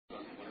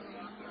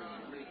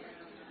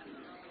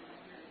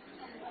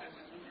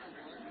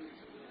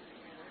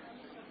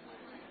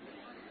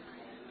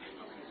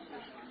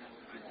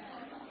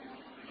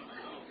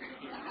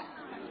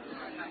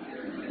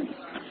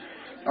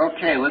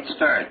Okay, let's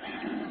start.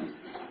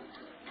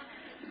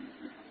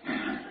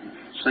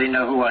 So you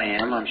know who I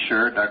am, I'm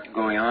sure, Dr.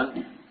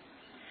 GOLJAN.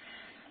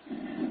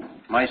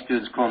 My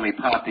students call me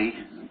Poppy.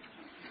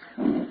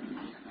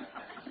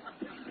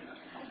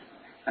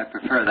 I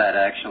prefer that,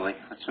 actually.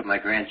 That's what my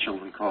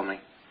grandchildren call me.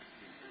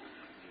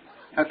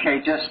 Okay,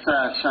 just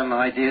some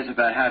ideas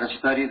about how to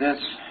study this.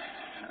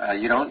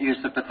 You don't use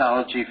the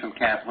pathology from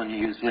Kaplan, you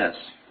use this.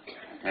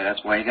 Okay,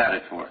 that's why you got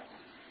it for.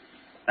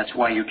 That's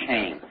why you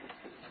came.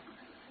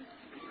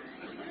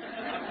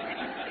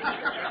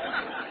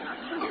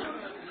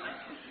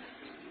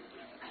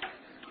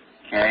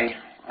 Okay,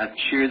 I'm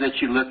sure that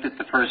you looked at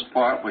the first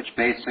part, which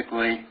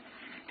basically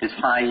is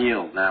high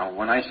yield. Now,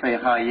 when I say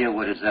high yield,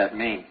 what does that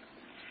mean?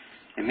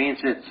 It means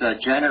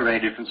it's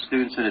generated from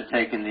students that have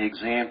taken the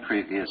exam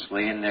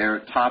previously and their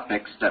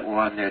topics that were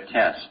on their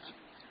test.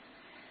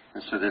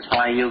 And so there's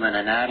high yield in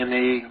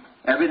anatomy,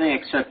 everything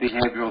except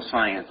behavioral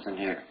science in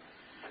here.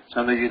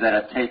 Some of you that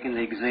have taken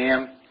the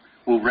exam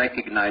will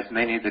recognize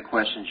many of the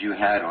questions you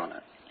had on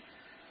it.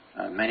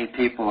 Many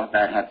people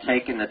that have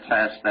taken the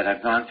test that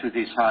have gone through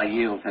these high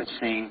yields have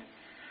seen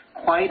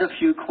quite a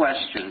few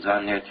questions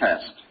on their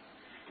test.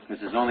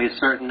 Because there's only a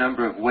certain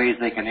number of ways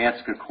they can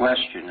ask a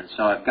question, and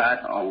so I've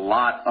got a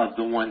lot of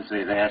the ones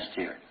they've asked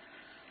here.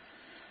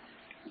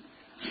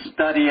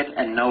 Study it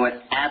and know it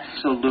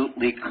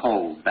absolutely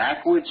cold,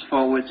 backwards,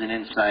 forwards, and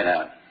inside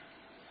out.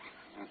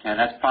 Okay,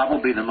 that's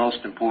probably the most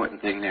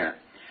important thing there.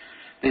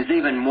 There's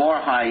even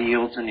more high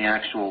yields in the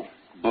actual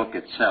book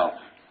itself.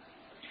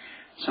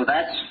 So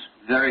that's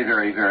very,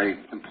 very, very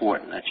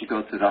important that you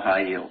go through the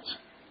high yields.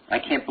 I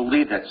can't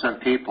believe that some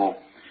people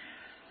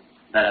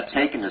that have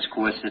taken this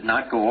course did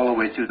not go all the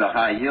way through the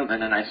high yield,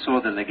 and then I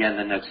saw them again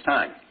the next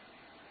time.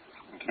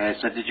 Okay,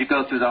 I said, did you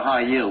go through the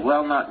high yield?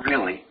 Well, not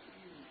really.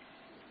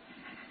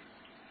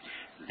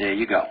 There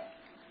you go.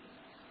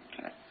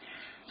 Okay.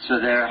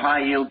 So they're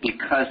high yield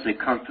because they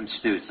come from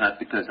students, not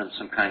because I'm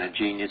some kind of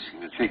genius who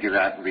can figure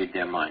out and read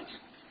their minds.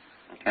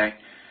 Okay?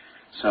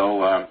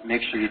 So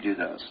make sure you do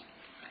those.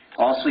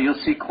 Also, you'll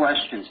see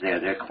questions there.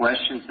 There are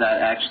questions that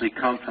actually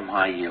come from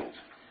high yield.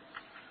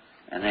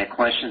 And there are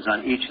questions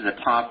on each of the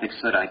topics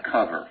that I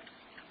cover.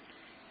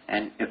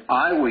 And if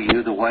I were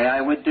you, the way I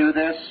would do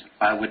this,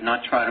 I would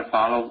not try to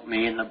follow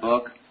me in the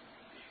book,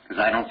 because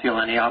I don't feel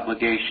any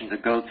obligation to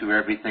go through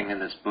everything in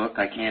this book.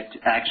 I can't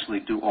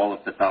actually do all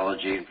of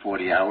pathology in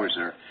 40 hours,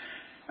 or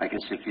I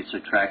guess if you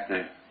subtract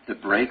the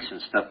breaks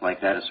and stuff like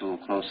that, it's a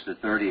little close to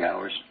 30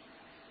 hours.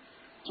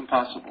 It's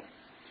impossible.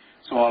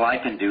 So all I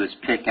can do is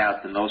pick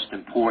out the most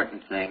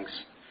important things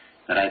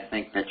that I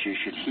think that you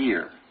should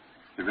hear.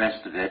 The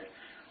rest of it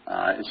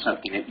is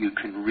something that you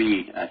can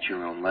read at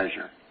your own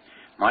leisure.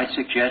 My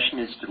suggestion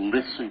is to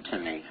listen to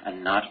me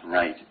and not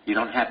write. You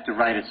don't have to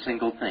write a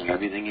single thing.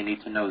 Everything you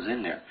need to know is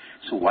in there.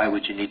 So why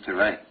would you need to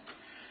write?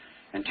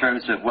 In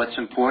terms of what's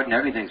important,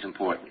 everything's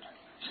important.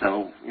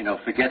 So,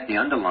 forget the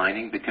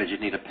underlining because you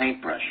need a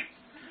paintbrush.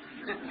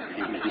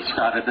 You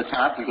start at the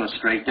top and go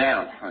straight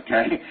down,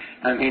 okay?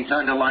 I mean, to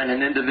underline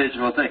an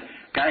individual thing.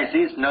 Guys,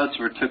 these notes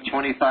took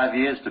 25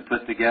 years to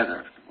put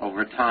together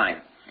over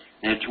time.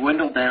 They're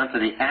dwindled down to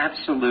the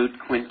absolute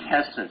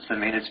quintessence. I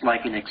mean, it's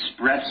like an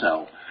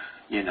espresso,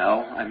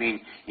 I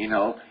mean,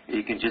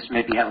 you can just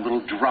maybe have a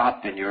little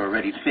drop and you're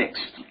already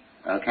fixed,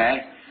 okay?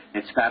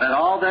 It's got it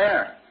all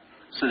there.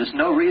 So there's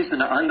no reason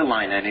to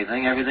underline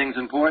anything. Everything's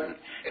important.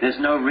 There's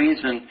no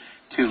reason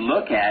to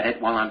look at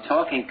it while I'm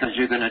talking because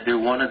you're going to do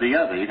one or the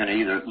other. You're going to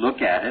either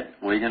look at it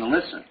or you're going to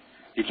listen.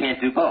 You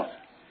can't do both.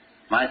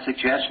 My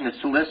suggestion is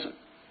to listen.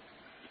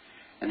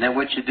 And then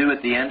what you do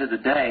at the end of the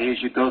day is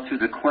you go through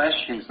the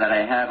questions that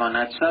I have on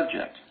that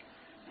subject.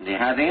 And you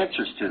have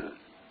answers to them.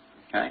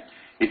 Okay?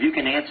 If you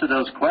can answer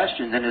those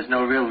questions, then there's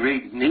no real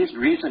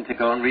reason to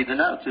go and read the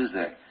notes, is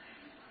there?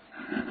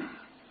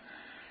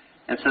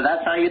 And so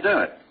that's how you do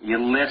it. You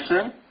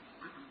listen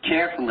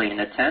carefully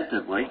and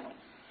attentively.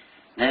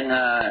 Then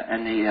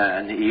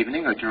in the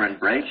evening or during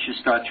breaks, you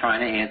start trying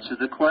to answer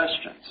the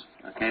questions.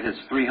 Okay, there's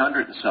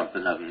 300 and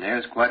something of them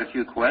there. There's quite a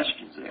few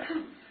questions there.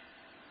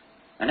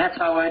 And that's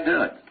how I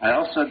do it. I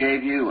also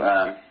gave you,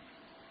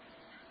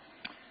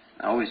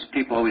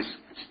 people always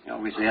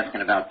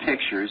asking about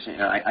pictures.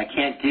 I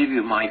can't give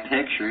you my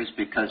pictures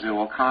because they're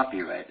all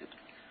copyrighted.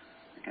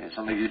 Okay,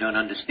 some of you don't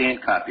understand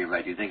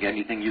copyright. You think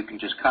anything you can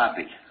just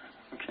copy.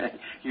 Okay,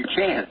 you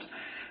can't.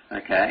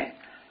 Okay.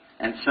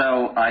 And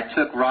so I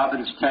took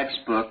Robin's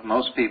textbook.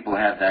 Most people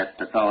have that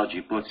pathology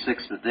book,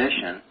 6th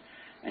edition,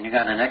 and you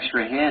got an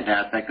extra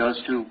handout that goes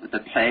through the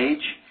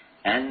page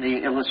and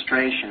the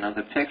illustration of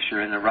the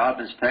picture in the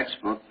Robin's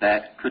textbook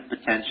that could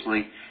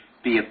potentially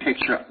be a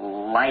picture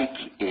like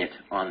it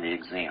on the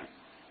exam.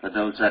 For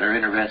those that are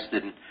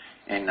interested in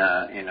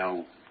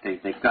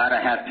they've got to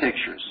have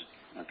pictures.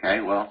 Okay,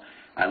 well,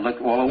 I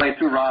looked all the way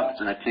through Robin's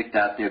and I picked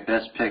out their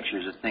best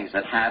pictures of things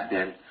that have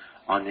been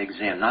on the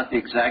exam, not the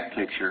exact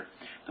picture.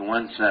 The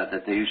ones that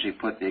they usually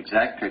put the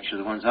exact picture,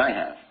 the ones I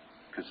have,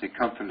 because they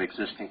come from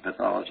existing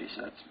pathology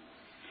sets.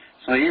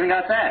 So you even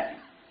got that.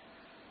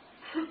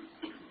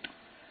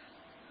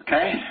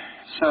 Okay,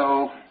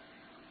 so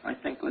I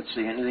think, let's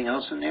see, anything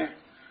else in there?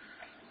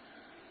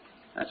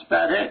 That's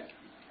about it.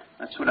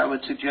 That's what I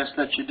would suggest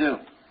that you do.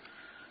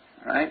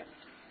 All right?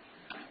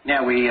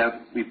 Now,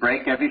 we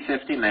break every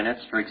 50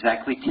 minutes for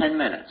exactly 10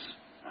 minutes.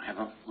 I have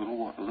a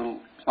little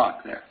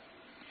clock there.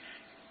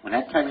 When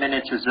that 10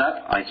 minutes is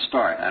up, I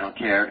start. I don't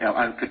care.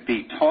 I could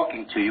be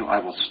talking to you. I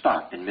will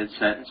stop in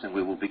mid-sentence, and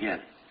we will begin.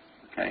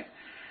 Okay?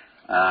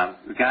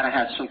 We've got to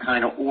have some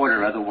kind of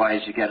order.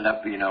 Otherwise, you get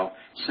up,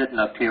 sitting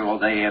up here all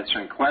day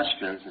answering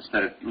questions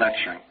instead of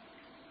lecturing.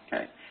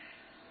 Okay?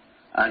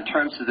 In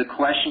terms of the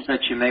questions that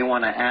you may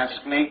want to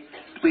ask me,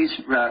 please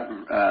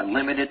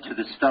limit it to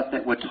the stuff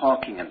that we're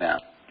talking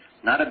about.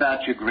 Not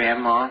about your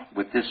grandma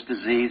with this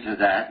disease or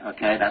that,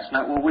 okay? That's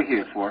not what we're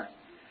here for.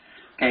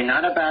 Okay,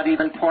 not about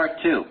even part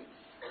 2,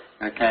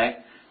 okay?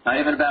 Not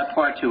even about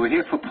part 2. We're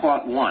here for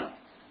part 1.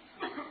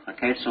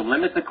 Okay, so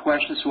limit the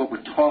questions to what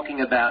we're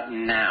talking about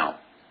now.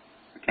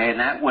 Okay, and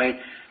that way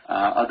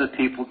other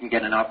people can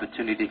get an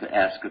opportunity to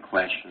ask a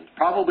question.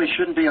 Probably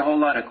shouldn't be a whole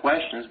lot of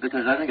questions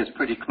because I think it's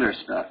pretty clear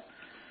stuff.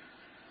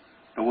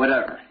 But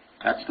whatever.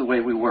 That's the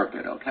way we work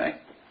it, okay?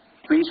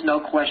 Please, no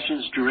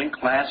questions during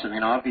class. I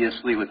mean,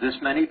 obviously, with this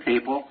many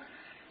people,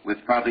 with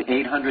probably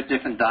 800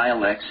 different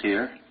dialects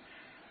here,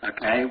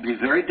 okay, it would be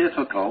very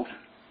difficult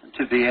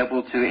to be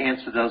able to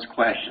answer those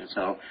questions.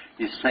 So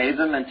you save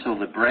them until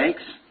the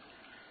breaks.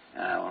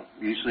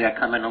 Usually I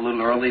come in a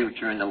little early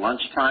during the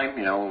lunchtime,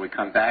 when we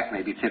come back,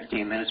 maybe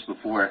 15 minutes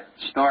before it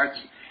starts.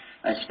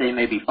 I stay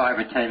maybe 5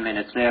 or 10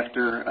 minutes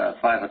after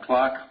 5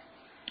 o'clock.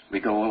 We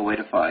go all the way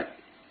to 5.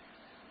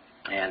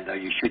 And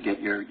you should get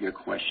your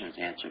questions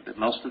answered. But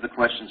most of the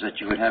questions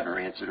that you would have are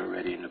answered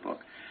already in the book.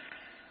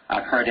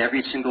 I've heard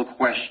every single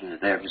question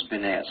that has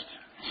been asked.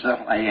 So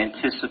I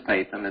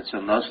anticipate them, and so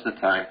most of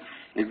the time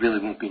it really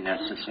won't be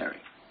necessary.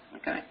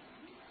 Okay?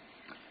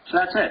 So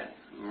that's it.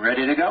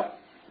 Ready to go?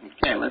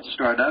 Okay, let's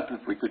start up.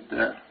 If we could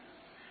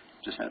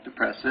just have to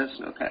press this.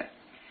 Okay.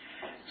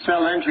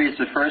 Cell injury is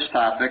the first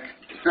topic.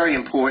 It's very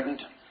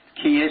important.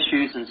 Key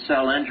issues in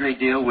cell injury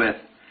deal with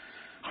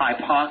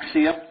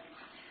hypoxia,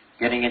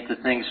 getting into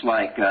things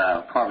like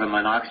carbon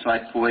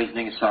monoxide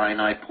poisoning,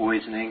 cyanide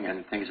poisoning,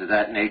 and things of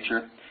that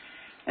nature.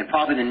 And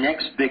probably the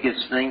next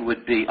biggest thing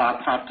would be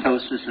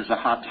apoptosis is a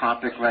hot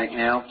topic right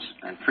now,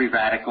 and free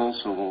radicals,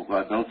 so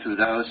we'll go through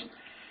those.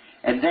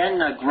 And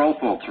then growth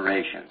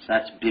alterations,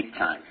 that's big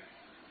time.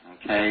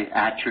 Okay,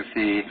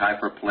 atrophy,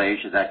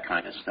 hyperplasia, that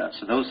kind of stuff.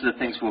 So those are the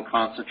things we'll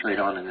concentrate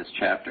on in this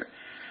chapter.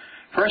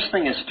 First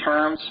thing is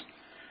terms.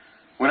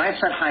 When I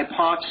said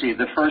hypoxia,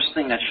 the first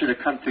thing that should have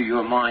come through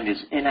your mind is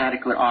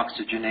inadequate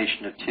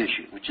oxygenation of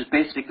tissue, which is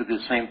basically the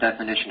same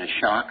definition as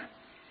shock.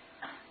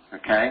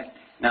 Okay?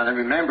 Now then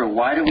remember,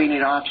 why do we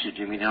need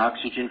oxygen? We need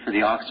oxygen for the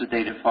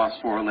oxidative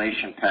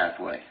phosphorylation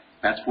pathway.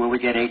 That's where we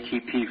get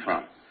ATP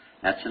from.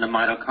 That's in the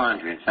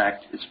mitochondria. In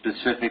fact, it's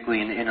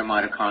specifically in the inner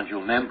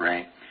mitochondrial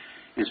membrane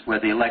is where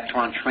the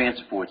electron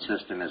transport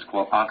system is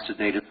called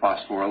oxidative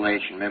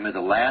phosphorylation. Remember, the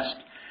last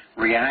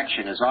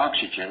reaction is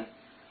oxygen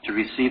to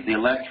receive the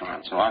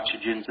electron. So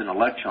oxygen's an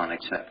electron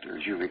acceptor,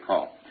 as you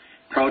recall.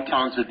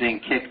 Protons are being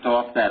kicked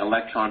off that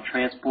electron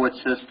transport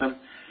system,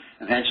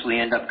 eventually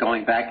end up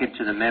going back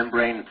into the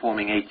membrane and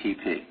forming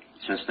ATP.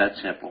 It's just that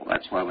simple.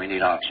 That's why we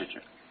need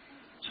oxygen.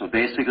 So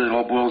basically it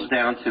all boils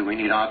down to we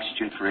need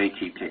oxygen for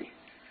ATP.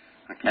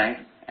 Okay?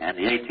 And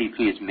the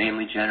ATP is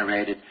mainly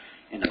generated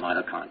in the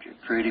mitochondria.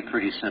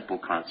 Pretty simple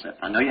concept.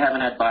 I know you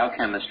haven't had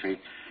biochemistry.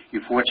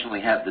 You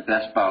fortunately have the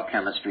best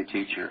biochemistry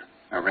teacher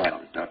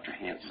around, Dr.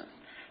 Hansen.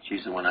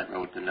 She's the one that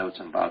wrote the notes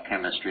on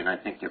biochemistry, and I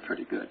think they're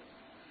pretty good.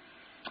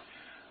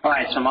 All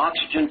right, some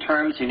oxygen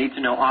terms. You need to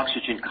know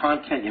oxygen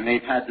content. You may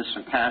have had this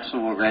from PASO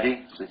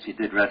already, since you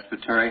did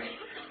respiratory.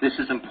 This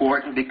is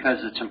important because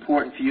it's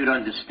important for you to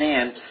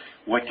understand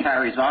what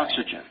carries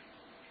oxygen.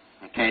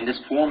 Okay, and this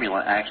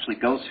formula actually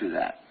goes through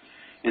that.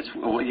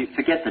 Well, you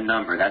forget the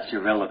number. That's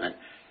irrelevant.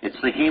 It's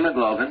the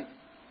hemoglobin,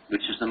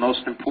 which is the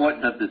most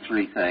important of the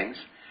three things,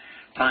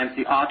 times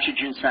the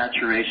oxygen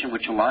saturation,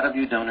 which a lot of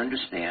you don't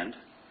understand,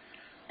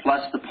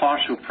 plus the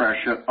partial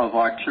pressure of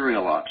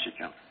arterial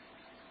oxygen.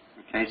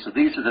 Okay, so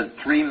these are the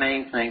three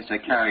main things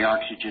that carry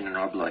oxygen in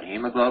our blood.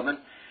 Hemoglobin,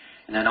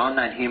 and then on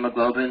that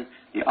hemoglobin,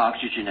 the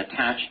oxygen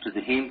attached to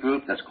the heme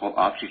group, that's called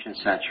oxygen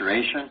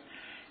saturation,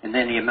 and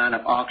then the amount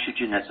of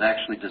oxygen that's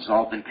actually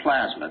dissolved in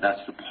plasma,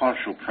 that's the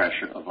partial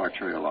pressure of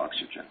arterial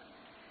oxygen.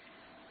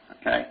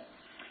 Okay?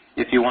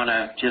 If you want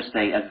just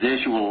a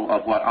visual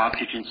of what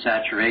oxygen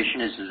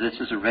saturation is, this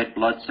is a red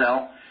blood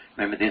cell.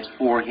 Remember, there's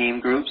 4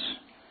 heme groups.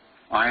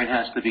 Iron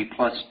has to be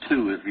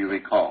 +2, if you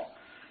recall.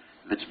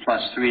 If it's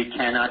 +3,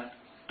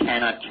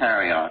 cannot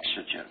carry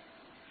oxygen.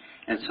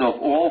 And so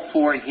if all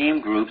 4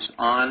 heme groups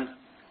on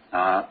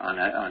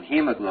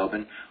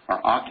hemoglobin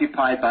are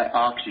occupied by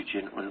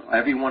oxygen, on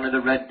every one of the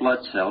red blood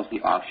cells,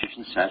 the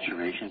oxygen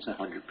saturation is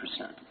 100%.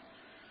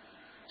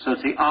 So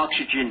it's the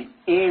oxygen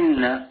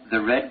in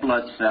the red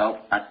blood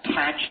cell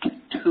attached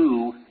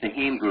to the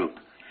heme group.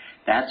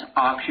 That's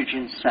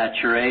oxygen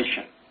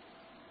saturation.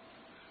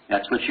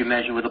 That's what you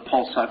measure with a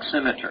pulse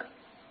oximeter.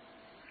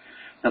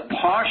 The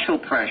partial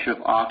pressure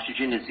of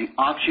oxygen is the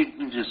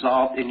oxygen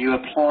dissolved in your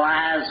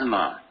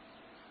plasma.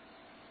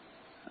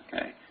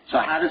 Okay. So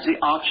how does the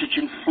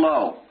oxygen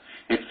flow?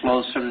 It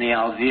flows from the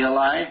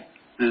alveoli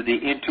through the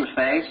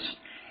interface.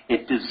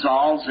 It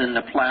dissolves in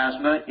the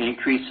plasma,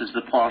 increases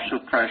the partial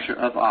pressure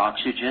of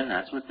oxygen.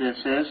 That's what this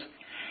is.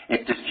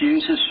 It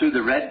diffuses through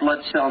the red blood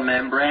cell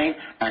membrane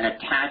and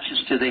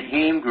attaches to the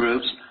heme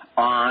groups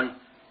on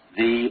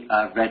the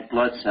red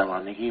blood cell,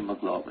 on the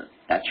hemoglobin.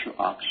 That's your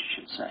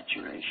oxygen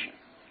saturation.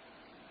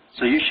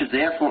 So you should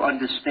therefore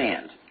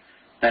understand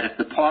that if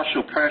the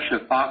partial pressure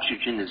of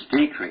oxygen is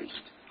decreased,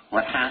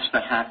 what has to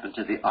happen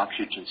to the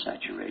oxygen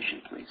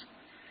saturation, please?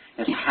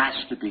 It has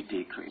to be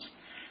decreased.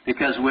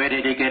 Because where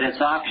did it get its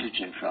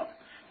oxygen from?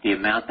 The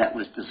amount that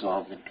was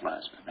dissolved in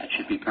plasma. That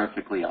should be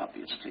perfectly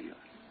obvious to you.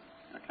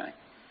 Okay?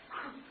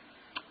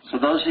 So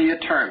those are your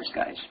terms,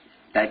 guys,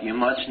 that you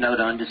must know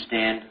to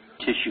understand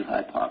tissue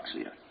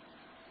hypoxia.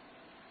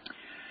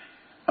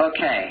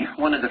 Okay,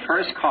 one of the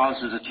first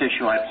causes of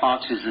tissue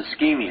hypoxia is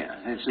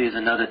ischemia. This is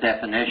another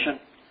definition.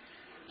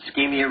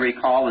 Ischemia,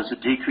 recall, is a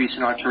decrease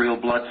in arterial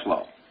blood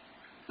flow.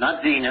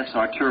 Not venous,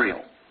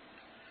 arterial.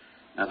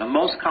 Now, the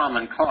most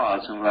common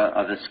cause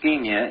of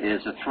ischemia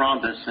is a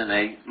thrombus in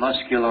a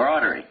muscular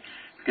artery,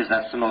 because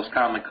that's the most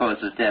common cause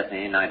of death in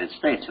the United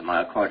States, a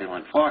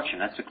myocardial infarction.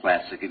 That's a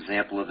classic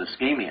example of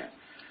ischemia.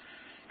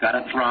 Got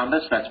a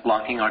thrombus that's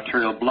blocking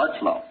arterial blood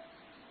flow,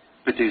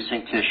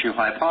 producing tissue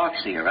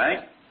hypoxia,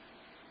 right?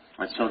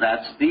 And so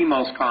that's the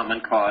most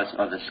common cause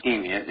of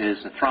ischemia,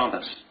 is a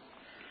thrombus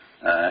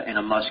in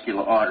a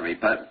muscular artery.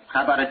 But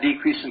how about a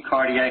decrease in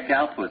cardiac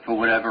output for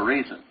whatever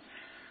reason?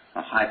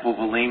 A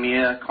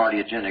hypovolemia,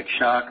 cardiogenic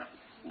shock,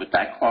 would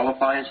that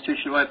qualify as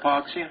tissue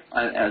hypoxia,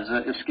 as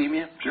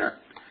ischemia? Sure,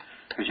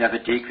 because you have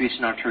a decrease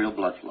in arterial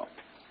blood flow.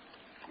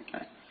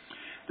 Okay.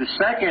 The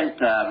second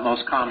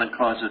most common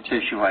cause of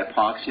tissue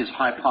hypoxia is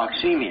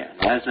hypoxemia.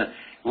 There's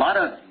a lot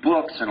of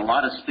books and a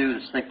lot of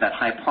students think that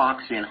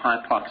hypoxia and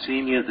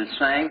hypoxemia are the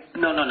same.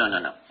 No.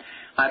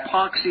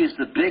 Hypoxia is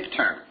the big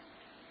term.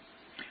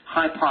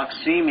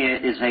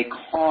 Hypoxemia is a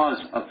cause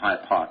of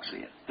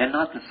hypoxia. They're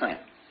not the same.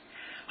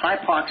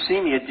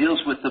 Hypoxemia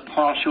deals with the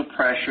partial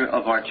pressure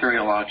of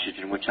arterial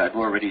oxygen, which I've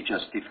already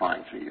just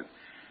defined for you.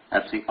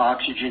 That's the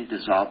oxygen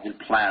dissolved in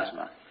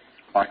plasma,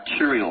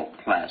 arterial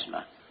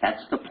plasma.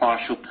 That's the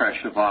partial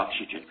pressure of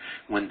oxygen.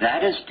 When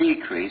that is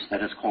decreased,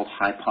 that is called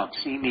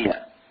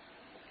hypoxemia.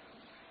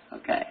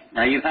 Okay.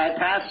 Now, you've had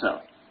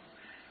PASO.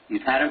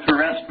 You've had him for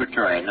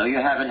respiratory. I know you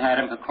haven't had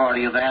him for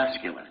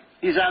cardiovascular.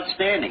 He's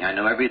outstanding. I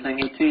know everything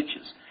he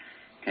teaches.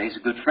 Okay, he's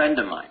a good friend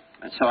of mine.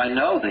 And so I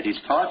know that he's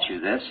taught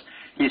you this.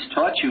 He's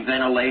taught you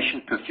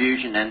ventilation,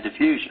 perfusion, and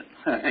diffusion.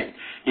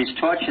 He's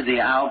taught you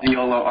the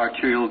alveolar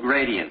arterial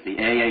gradient, the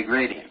AA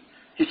gradient.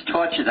 He's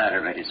taught you that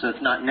already, so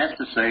it's not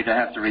necessary to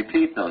have to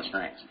repeat those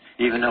things,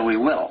 even though we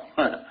will.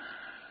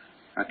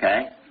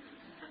 Okay?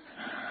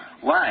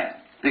 Why?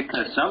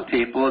 Because some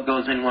people, it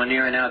goes in one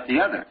ear and out the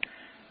other.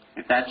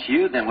 If that's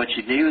you, then what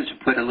you do is you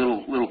put a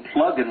little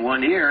plug in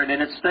one ear, and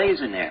then it stays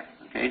in there,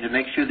 okay, to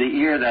make sure the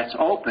ear that's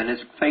open is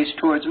faced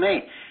towards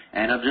me,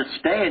 and it'll just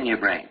stay in your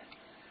brain.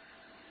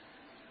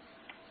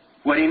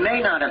 What he may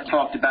not have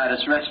talked about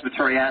is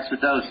respiratory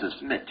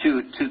acidosis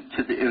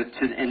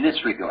in this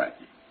regard,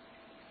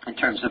 in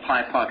terms of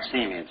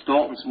hypoxemia. It's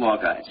Dalton's law,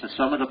 guys. So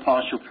some of the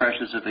partial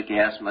pressures of the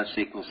gas must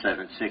equal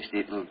 760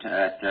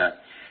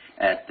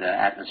 at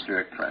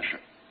atmospheric pressure.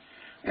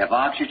 We have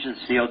oxygen,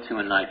 CO2,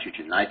 and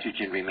nitrogen.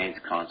 Nitrogen remains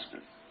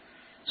constant.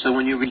 So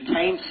when you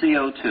retain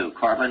CO2,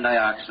 carbon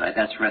dioxide,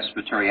 that's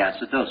respiratory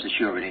acidosis.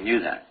 You already knew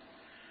that.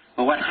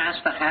 But what has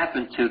to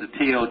happen to the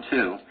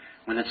PO2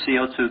 when the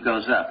CO2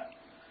 goes up?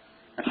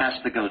 It has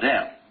to go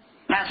down.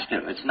 Has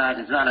to. It's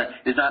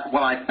not,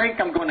 well, I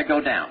think I'm going to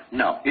go down.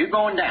 No, you're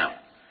going down.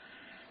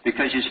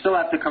 Because you still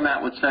have to come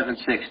out with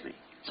 760.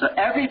 So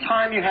every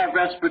time you have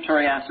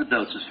respiratory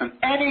acidosis from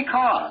any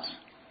cause,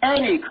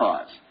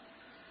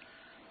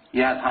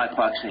 you have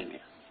hypoxemia.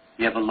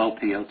 You have a low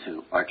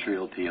PO2,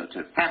 arterial PO2.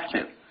 Have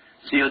to.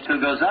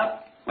 CO2 goes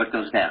up, what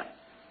goes down?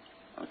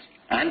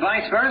 And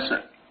vice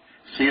versa.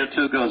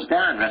 CO2 goes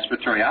down,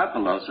 respiratory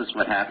alkalosis,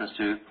 what happens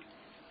to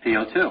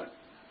PO2?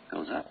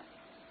 Goes up.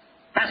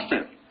 Has to.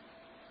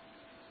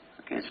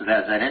 Okay, so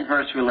there's that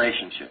inverse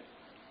relationship.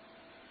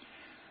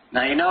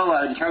 Now, you know,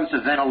 in terms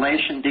of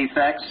ventilation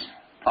defects,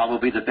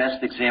 probably the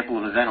best example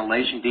of a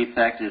ventilation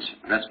defect is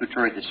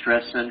respiratory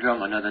distress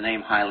syndrome, another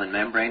name, hyaline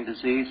membrane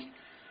disease.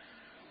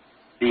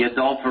 The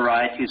adult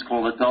variety is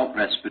called adult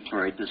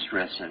respiratory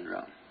distress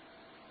syndrome.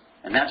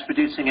 And that's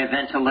producing a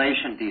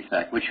ventilation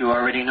defect, which you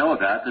already know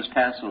about because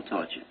Pascal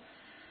taught you.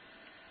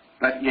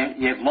 But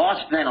you've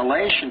lost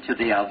ventilation to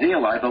the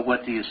alveoli, but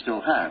what do you still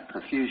have?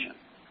 Perfusion.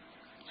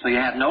 So you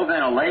have no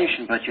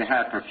ventilation, but you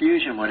have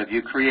perfusion. What have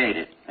you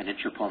created? An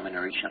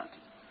intrapulmonary shunt.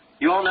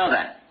 You all know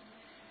that.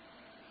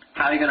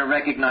 How are you going to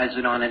recognize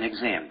it on an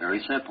exam?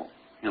 Very simple.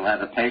 You'll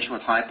have a patient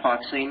with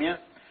hypoxemia.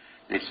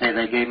 They say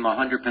they gave him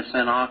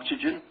 100%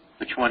 oxygen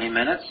for 20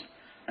 minutes,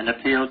 and the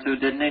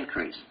PO2 didn't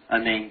increase. I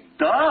mean,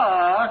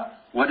 duh!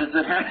 What does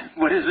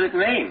it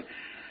mean?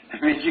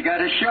 It means you got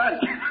a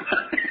shunt.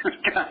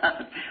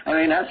 God. I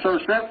mean, that's so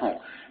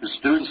simple. The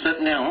student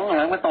sitting there,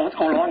 what's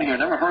going on here?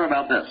 Never heard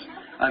about this.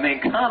 I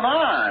mean, come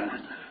on.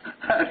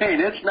 I mean,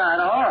 it's not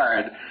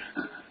hard.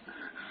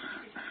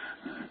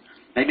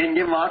 They didn't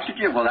give them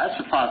oxygen? Well, that's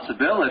a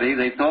possibility.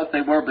 They thought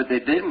they were, but they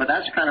didn't. But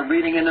that's kind of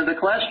reading into the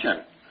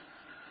question.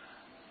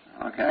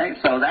 Okay,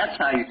 so that's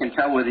how you can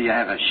tell whether you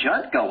have a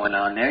shunt going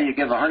on there. You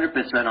give 100%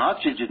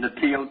 oxygen, the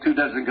PO2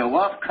 doesn't go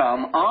up.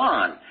 Come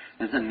on.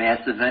 There's a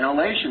massive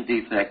ventilation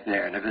defect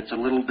there. And if it's a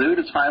little dude,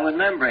 it's hyaline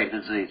membrane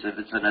disease. If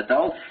it's an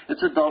adult,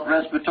 it's adult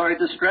respiratory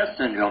distress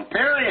syndrome,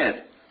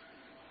 period.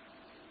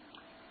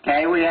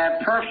 Okay, we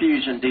have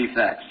perfusion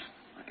defects.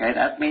 Okay,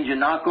 that means you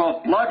knock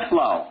off blood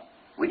flow.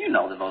 Well, you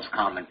know the most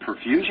common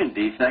perfusion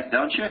defect,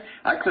 don't you?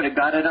 I could have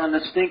got it on the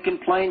stinking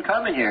plane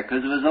coming here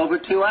because it was over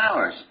 2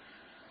 hours.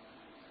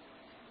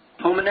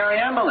 Pulmonary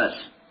embolus.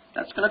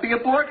 That's going to be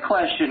a board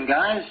question,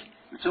 guys.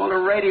 It's on the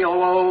radio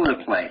all over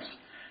the place.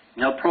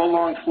 You know,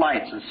 prolonged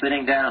flights and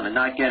sitting down and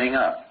not getting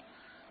up.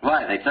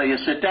 Why? They tell you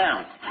sit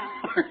down.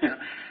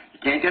 You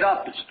can't get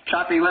up. It's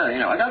choppy weather. You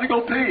know, I got to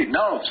go pee.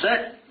 No,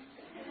 sit.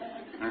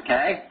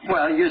 Okay?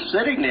 Well, you're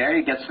sitting there.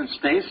 You get some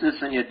stasis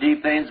in your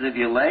deep veins of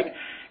your leg,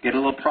 get a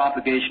little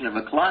propagation of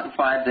a clot, and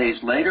 5 days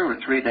later or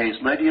 3 days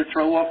later you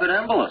throw off an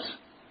embolus.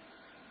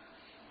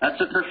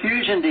 That's a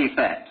perfusion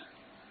defect.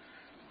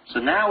 So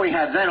now we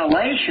have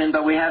ventilation,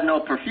 but we have no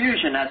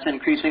perfusion. That's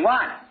increasing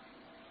what?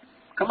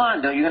 Come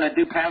on, you're going to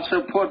do pass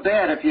so poor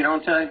bad if you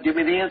don't give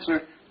me the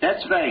answer. Dead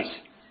space.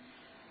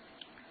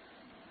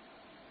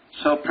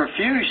 So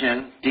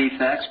perfusion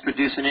defects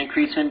produce an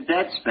increase in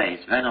dead space.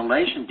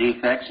 Ventilation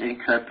defects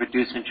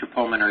produce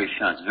intrapulmonary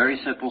shunts. Very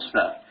simple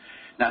stuff.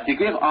 Now, if you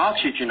give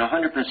oxygen,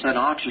 100%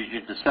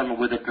 oxygen to someone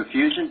with a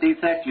perfusion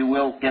defect, you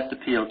will get the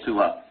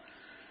PO2 up.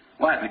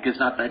 Why? Because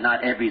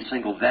not every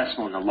single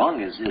vessel in the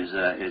lung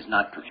is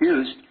not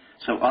perfused,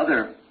 so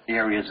other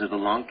areas of the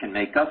lung can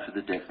make up for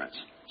the difference.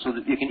 So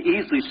that you can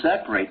easily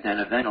separate then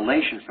a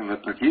ventilation from a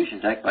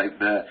perfusion defect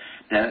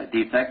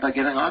by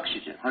giving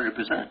oxygen,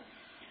 100%.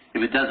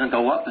 If it doesn't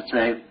go up, it's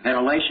a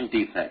ventilation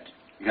defect.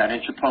 You got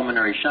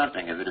intrapulmonary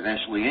shunting. If it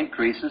eventually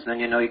increases, then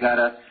you know you got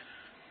a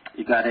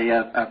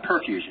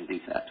perfusion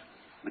defect,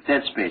 a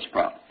dead space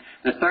problem.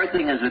 The third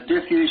thing is a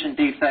diffusion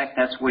defect.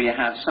 That's where you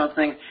have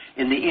something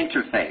in the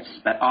interface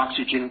that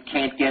oxygen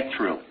can't get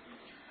through.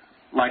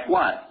 Like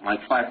what? Like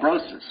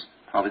fibrosis.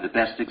 Probably the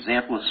best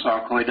example is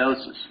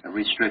sarcoidosis, a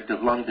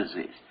restrictive lung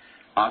disease.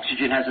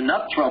 Oxygen has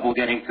enough trouble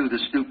getting through the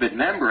stupid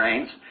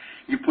membranes.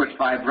 You put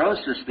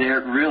fibrosis there,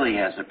 it really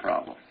has a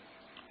problem.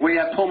 Where you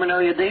have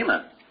pulmonary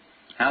edema.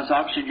 How's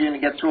oxygen going to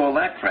get through all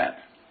that crap?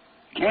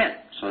 Can't.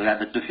 So you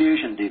have a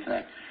diffusion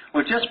defect.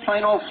 Or just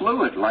plain old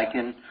fluid, like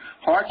in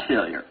heart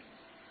failure.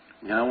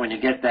 You know, when you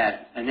get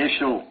that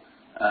initial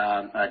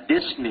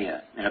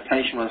dyspnea in a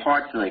patient with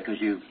heart failure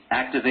because you've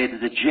activated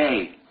the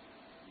J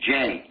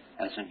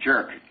as in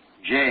jerk,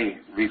 J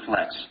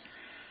reflex,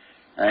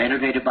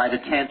 innervated by the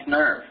 10th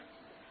nerve.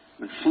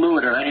 When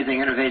fluid or anything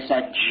innervates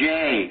that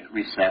J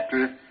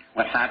receptor,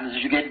 what happens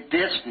is you get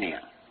dyspnea.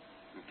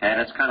 Okay,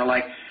 that's kind of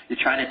like you're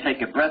trying to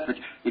take a breath, but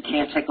you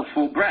can't take a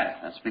full breath.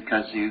 That's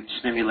because you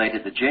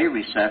stimulated the J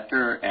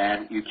receptor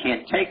and you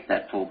can't take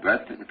that full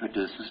breath and it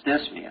produces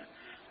dyspnea.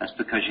 That's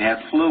because you have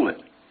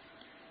fluid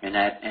in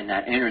that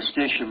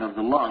interstitium of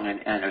the lung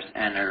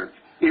and are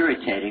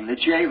irritating the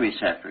J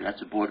receptor.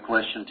 That's a board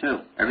question too.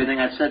 Everything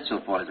I've said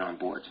so far is on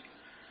boards.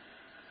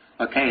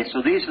 Okay,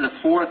 so these are the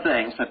 4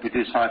 things that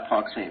produce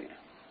hypoxemia.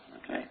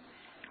 Okay,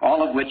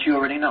 all of which you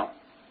already know,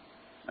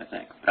 I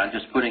think. But I'm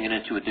just putting it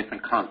into a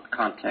different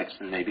context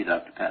than maybe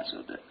Dr.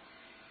 Passo did.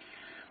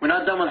 We're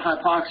not done with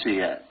hypoxia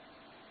yet.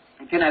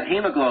 You can have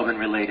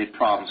hemoglobin-related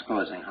problems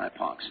causing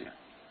hypoxia.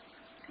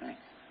 Okay.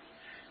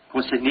 Of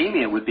course,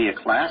 anemia would be a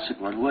classic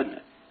one, wouldn't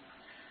it?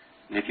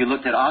 And if you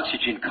looked at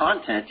oxygen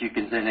content,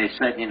 then they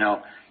said,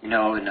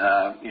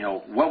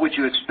 what would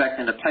you expect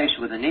in a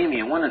patient with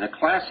anemia? One of the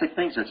classic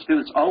things that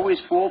students always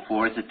fall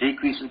for is a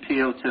decrease in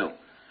PO2.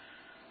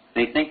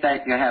 They think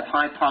that you have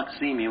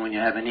hypoxemia when you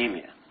have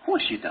anemia. Of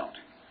course you don't.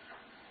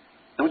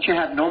 Don't you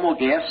have normal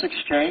gas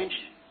exchange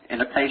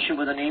in a patient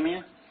with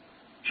anemia?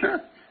 Sure.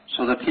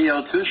 So the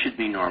PO2 should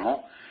be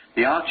normal.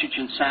 The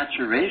oxygen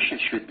saturation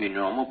should be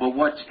normal, but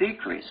what's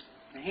decreased?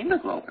 The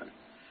hemoglobin.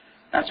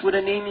 That's what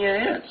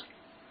anemia is.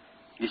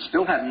 You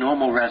still have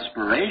normal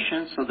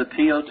respiration, so the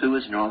PO2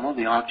 is normal,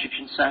 the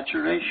oxygen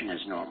saturation is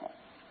normal.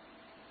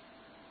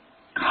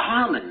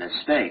 Common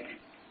mistake.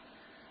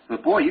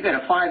 But boy, you got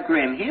a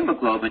 5-gram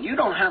hemoglobin, you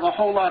don't have a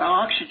whole lot of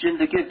oxygen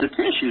to give the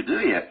tissue,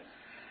 do you?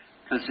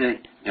 Because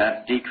you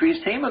have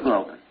decreased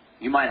hemoglobin.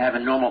 You might have a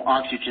normal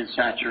oxygen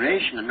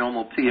saturation, a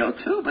normal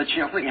PO2, but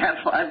you only have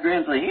 5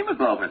 grams of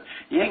hemoglobin.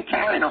 You ain't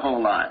carrying a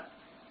whole lot.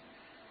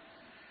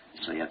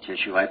 So you have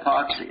tissue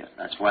hypoxia.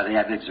 That's why they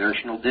have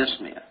exertional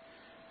dyspnea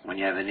when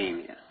you have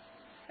anemia.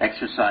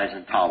 Exercise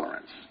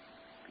intolerance,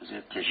 because you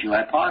have tissue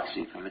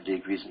hypoxia from a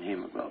decrease in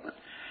hemoglobin.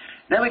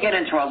 Then we get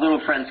into our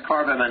little friends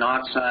carbon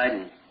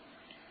monoxide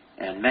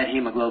and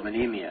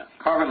methemoglobinemia.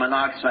 Carbon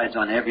monoxide's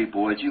on every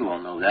board, you all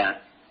know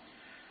that.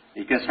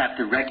 You just have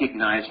to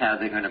recognize how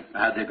they're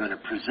going to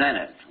present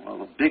it. Well,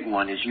 the big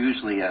one is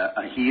usually a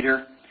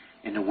heater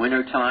in the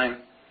wintertime.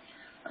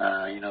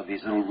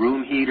 These little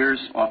room heaters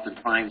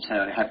oftentimes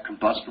have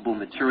combustible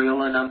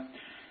material in them,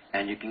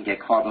 and you can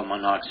get carbon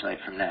monoxide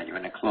from that. You're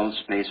in a closed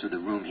space with a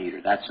room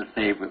heater. That's a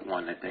favorite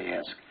one that they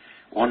ask.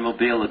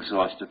 Automobile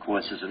exhaust, of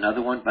course, is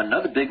another one, but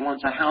another big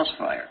one's a house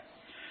fire.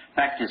 In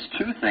fact, there's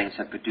two things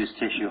that produce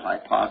tissue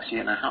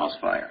hypoxia in a house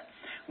fire.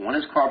 One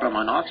is carbon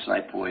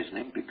monoxide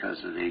poisoning because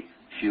of the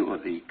fuel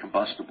of the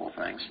combustible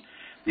things.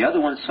 The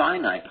other one's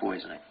cyanide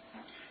poisoning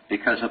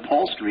because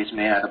upholstery is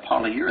made out of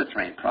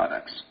polyurethane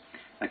products.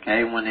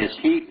 Okay, when there's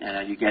heat,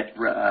 you get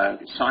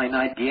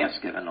cyanide gas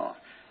given off.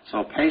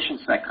 So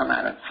patients that come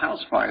out of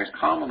house fires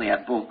commonly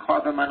have both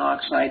carbon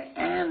monoxide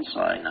and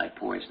cyanide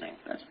poisoning.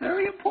 That's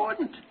very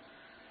important.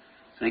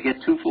 So you get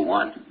 2 for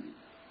 1.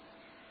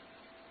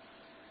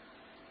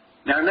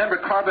 Now remember,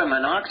 carbon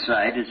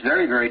monoxide is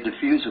very, very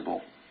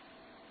diffusible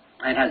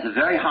and has a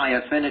very high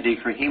affinity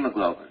for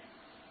hemoglobin.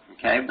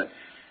 Okay, but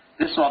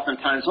this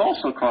oftentimes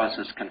also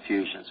causes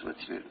confusions with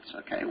students.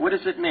 Okay, what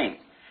does it mean?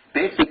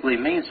 Basically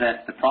means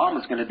that the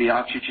problem is going to be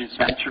oxygen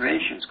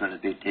saturation is going to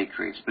be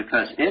decreased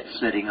because it's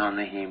sitting on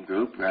the heme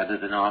group rather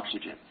than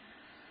oxygen.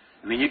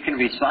 I mean, you can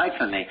recite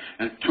for me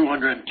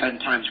 210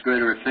 times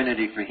greater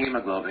affinity for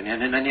hemoglobin,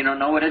 and then you don't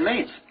know what it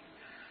means.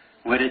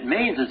 What it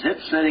means is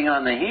it's sitting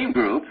on the heme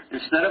group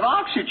instead of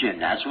oxygen.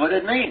 That's what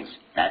it means.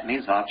 That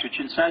means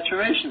oxygen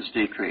saturation is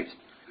decreased.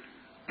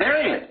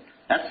 Period.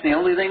 That's the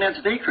only thing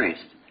that's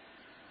decreased.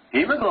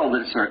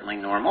 Hemoglobin is certainly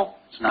normal.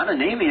 It's not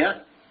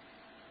anemia.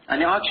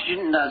 And the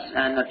oxygen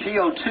and the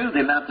PO2, the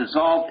amount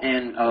dissolved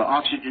in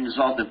oxygen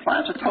dissolved in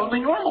plasma, are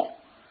totally normal.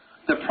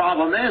 The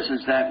problem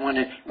is that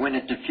when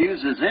it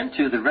diffuses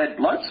into the red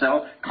blood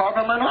cell,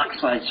 carbon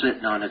monoxide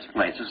sitting on its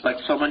place. It's like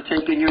someone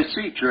taking your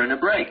seat during a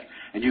break,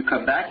 and you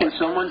come back and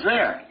someone's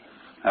there.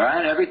 All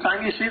right. Every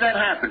time you see that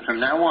happen, from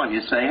now on,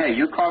 you say, "Hey,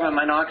 you carbon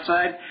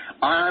monoxide.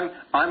 I'm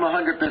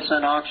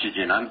 100%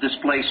 oxygen. I'm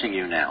displacing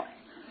you now."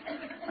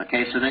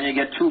 Okay. So then you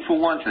get 2 for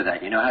 1 for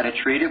that. You know how to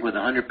treat it with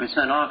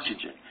 100%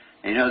 oxygen.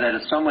 You know that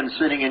if someone's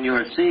sitting in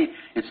your seat,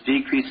 it's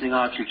decreasing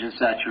oxygen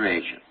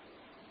saturation.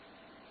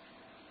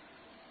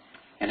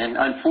 And then,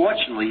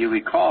 unfortunately, you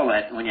recall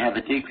that when you have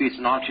a decrease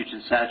in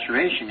oxygen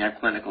saturation, you have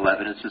clinical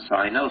evidence of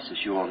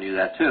cyanosis. You all knew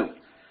that, too.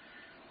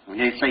 When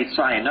they say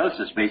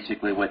cyanosis,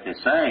 basically what they're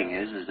saying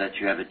is that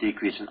you have a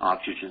decrease in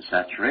oxygen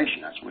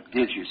saturation. That's what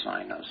gives you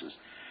cyanosis.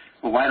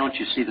 Well, why don't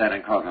you see that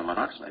in carbon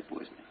monoxide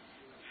poisoning?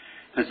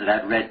 Because of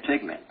that red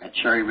pigment. That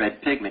cherry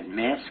red pigment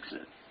masks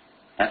it.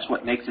 That's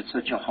what makes it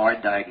such a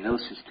hard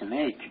diagnosis to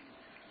make.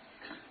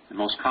 The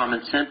most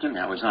common symptom,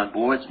 now is on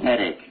board, is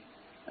headache.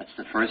 That's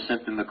the first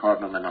symptom of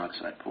carbon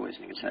monoxide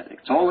poisoning, is headache.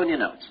 It's all in your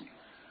notes.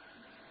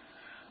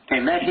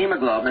 Okay,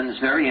 methemoglobin is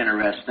very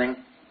interesting.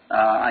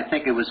 I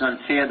think it was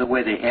unfair the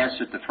way they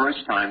asked it the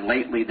first time.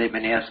 Lately, they've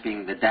been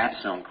asking the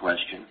DAP-zone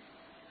question.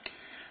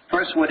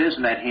 First, what is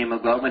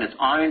methemoglobin? It's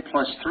iron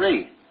plus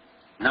 3,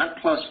 not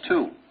plus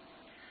 2.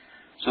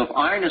 So if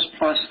iron is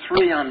plus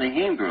 3 on the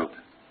heme group,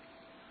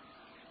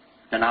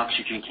 then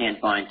oxygen can't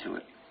bind to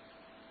it.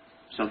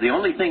 So the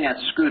only thing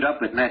that's screwed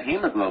up with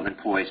methemoglobin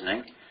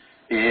poisoning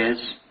is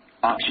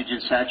oxygen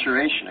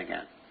saturation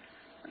again.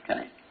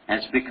 Okay? And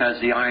it's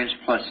because the iron's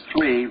plus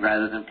 3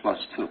 rather than plus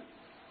 2.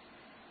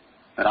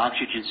 But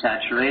oxygen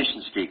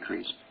saturation's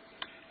decreased.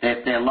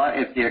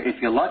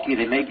 If you're lucky,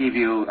 they may give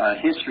you a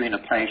history in a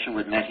patient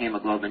with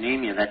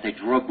methemoglobinemia that they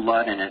draw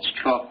blood and it's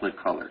chocolate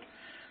colored.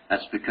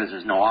 That's because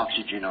there's no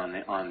oxygen on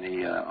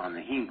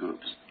the heme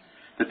groups.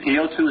 The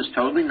PO2 is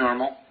totally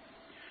normal.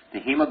 The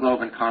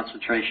hemoglobin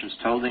concentration is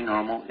totally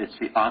normal. It's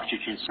the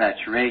oxygen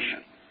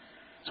saturation.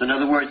 So in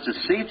other words, the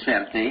seat's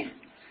empty,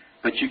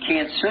 but you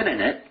can't sit in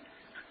it,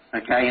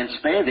 okay, and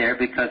stay there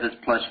because it's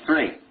plus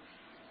 3,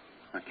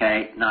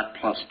 okay, not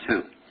plus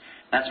 2.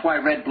 That's why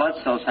red blood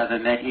cells have a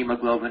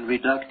methemoglobin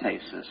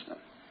reductase system.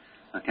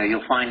 Okay,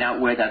 you'll find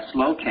out where that's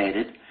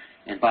located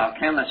in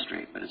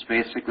biochemistry, but it's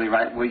basically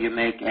right where you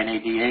make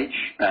NADH,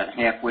 about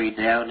halfway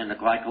down in the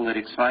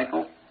glycolytic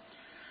cycle.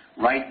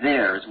 Right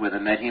there is where the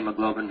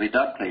methemoglobin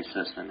reductase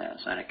system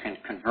is, and it can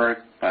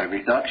convert by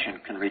reduction,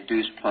 can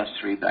reduce plus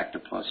 3 back to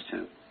plus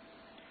 2.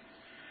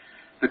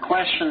 The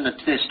question,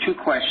 there's 2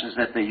 questions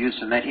that they use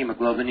for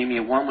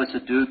methemoglobinemia. One was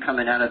a dude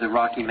coming out of the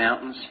Rocky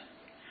Mountains,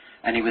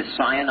 and he was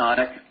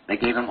cyanotic. They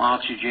gave him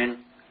oxygen,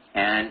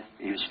 and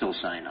he was still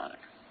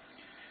cyanotic.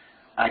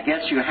 I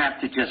guess you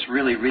have to just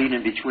really read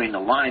in between the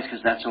lines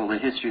because that's all the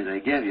history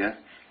they give you.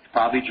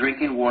 Probably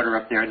drinking water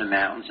up there in the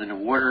mountains, and the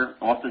water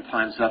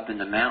oftentimes up in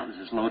the mountains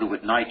is loaded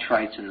with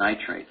nitrites and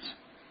nitrates.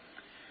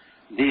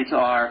 These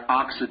are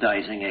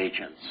oxidizing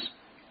agents,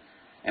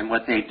 and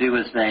what they do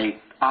is they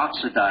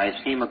oxidize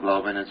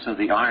hemoglobin, and so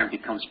the iron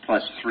becomes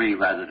plus 3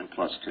 rather than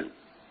plus 2.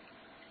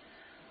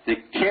 The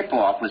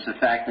tip-off was the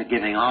fact that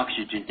giving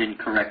oxygen didn't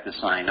correct the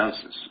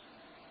cyanosis,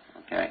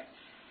 okay?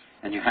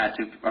 And you had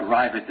to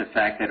arrive at the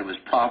fact that it was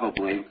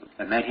probably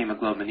a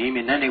methemoglobinemia,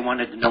 and then they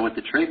wanted to know what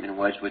the treatment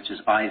was, which is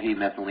IV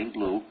methylene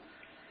blue.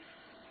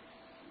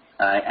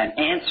 An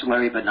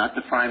ancillary but not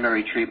the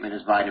primary treatment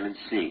is vitamin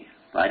C.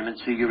 Vitamin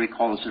C, you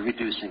recall, is a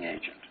reducing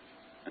agent.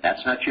 But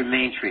that's not your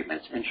main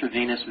treatment. It's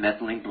intravenous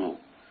methylene blue.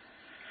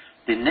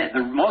 The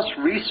most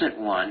recent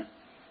one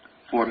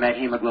for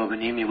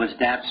methemoglobinemia was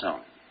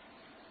Dapsone.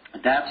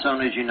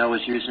 Dapsone, as you know,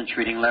 is used in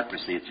treating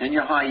leprosy. It's in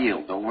your high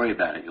yield. Don't worry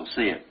about it. You'll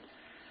see it.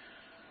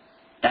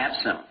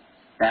 Dapsone.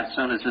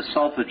 Dapsone is a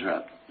sulfa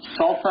drug.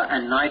 Sulfa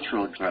and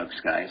nitro drugs,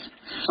 guys.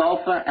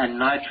 Sulfa and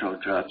nitro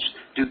drugs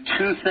do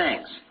two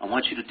things. I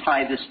want you to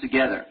tie this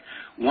together.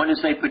 One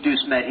is they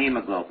produce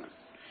methemoglobin.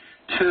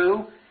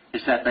 Two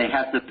is that they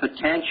have the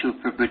potential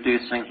for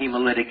producing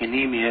hemolytic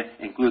anemia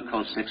and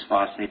glucose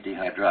 6-phosphate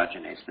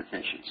dehydrogenase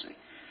deficiency.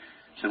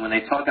 So when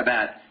they talk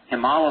about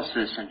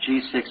hemolysis and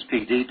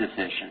G6PD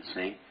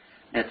deficiency,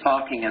 they're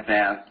talking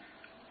about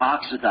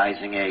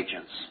oxidizing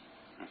agents,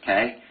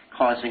 okay,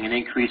 causing an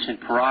increase in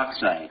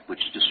peroxide, which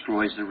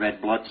destroys the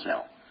red blood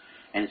cell.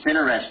 And it's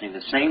interesting,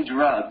 the same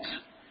drugs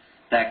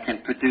that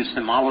can produce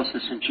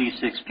hemolysis and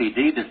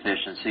G6PD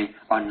deficiency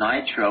are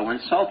nitro and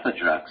sulfa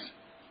drugs,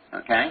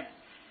 okay?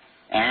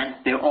 And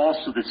they're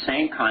also the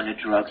same kind of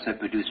drugs that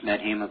produce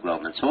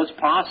methemoglobin. So it's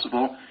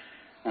possible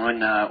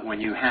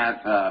when you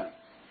have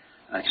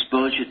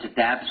exposure to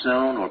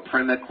Dapsone or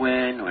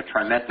Primaquine or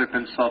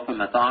trimethoprim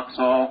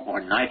sulfamethoxal or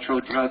nitro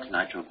drugs,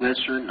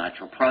 nitroglycerin,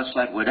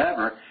 nitroprusside,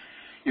 whatever,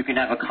 you can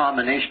have a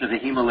combination of a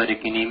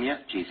hemolytic anemia,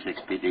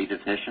 G6PD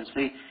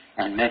deficiency,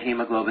 and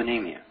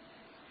methemoglobinemia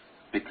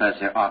because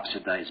they're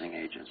oxidizing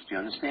agents. Do you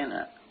understand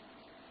that?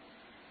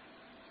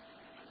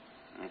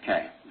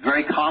 Okay.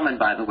 Very common,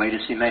 by the way, to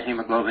see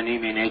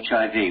methemoglobinemia in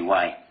HIV.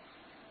 Why?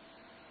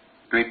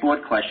 Great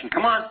board question.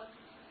 Come on.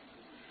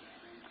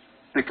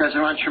 Because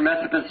they're on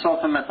trimethoprim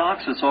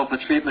sulfamethoxazole for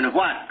treatment of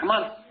what? Come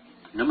on.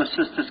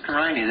 Pneumocystis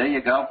carinii. There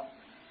you go.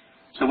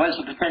 So what is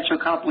the potential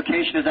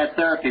complication of that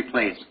therapy,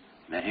 please?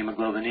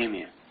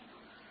 Methemoglobinemia.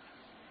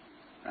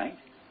 Right?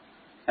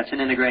 That's an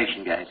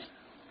integration, guys.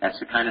 That's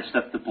the kind of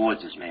stuff the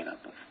boards is made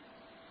up of.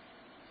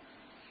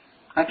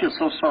 I feel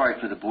so sorry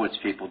for the boards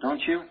people,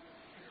 don't you?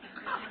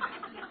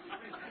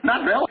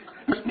 Not really.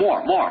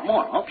 More.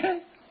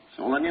 Okay. It's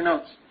all in your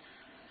notes.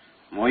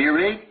 The more you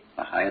read,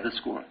 the higher the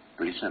score.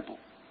 Pretty simple.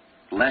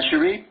 The less you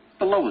read,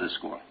 the lower the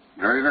score.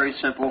 Very, very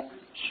simple.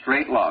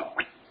 Straight log.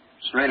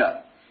 Straight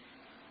up.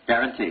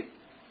 Guaranteed.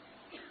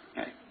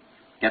 Okay.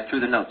 Get through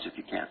the notes if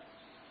you can.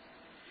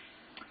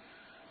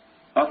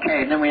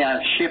 Okay, and then we have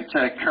shift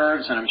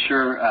curves, and I'm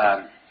sure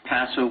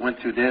Paso went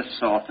through this,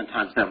 so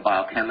oftentimes they're in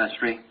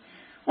biochemistry.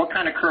 What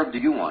kind of curve do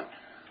you want?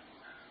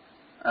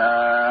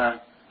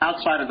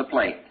 Outside of the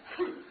plate.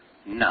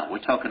 No, we're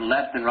talking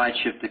left and right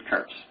shifted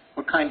curves.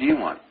 What kind do you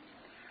want?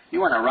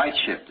 You want a right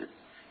shifted.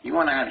 You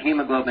want to have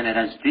hemoglobin that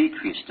has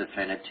decreased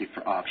affinity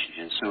for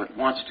oxygen, so it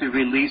wants to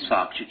release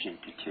oxygen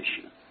to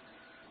tissue.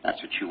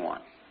 That's what you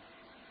want.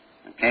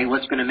 Okay,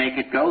 what's going to make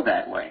it go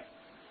that way?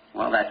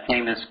 Well, that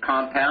famous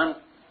compound,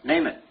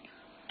 name it,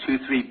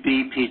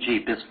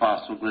 2,3-BPG,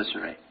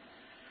 bisphosphoglycerate.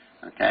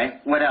 Okay,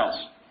 what else?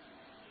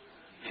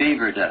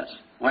 Fever does.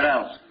 What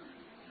else?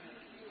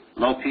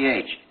 Low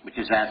pH, which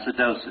is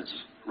acidosis.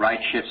 Right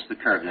shifts the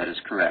curve. That is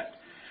correct.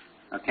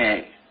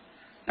 Okay.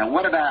 Now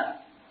what about,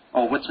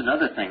 what's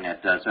another thing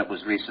that does that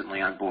was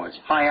recently on boards?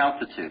 High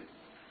altitude.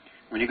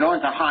 When you go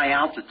into high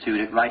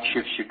altitude, it right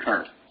shifts your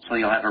curve. So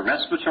you'll have a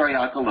respiratory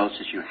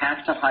alkalosis. You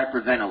have to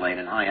hyperventilate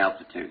in high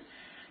altitude.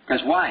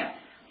 Because why?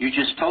 You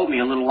just told me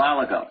a little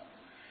while ago.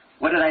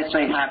 What did I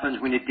say happens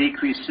when you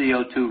decrease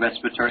CO2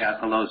 respiratory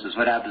alkalosis?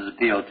 What happens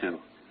to PO2?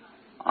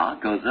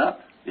 It goes up.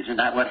 Isn't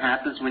that what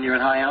happens when you're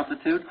at high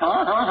altitude?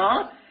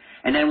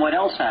 And then what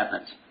else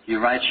happens? You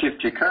right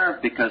shift your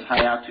curve because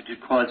high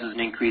altitude causes an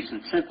increase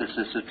in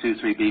synthesis of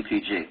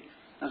 2,3-BPG.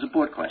 That's a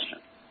board question.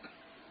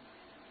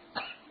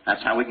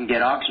 That's how we can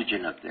get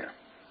oxygen up there.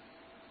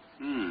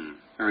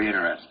 Very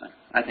interesting.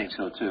 I think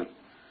so too.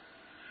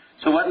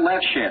 So what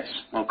left shifts?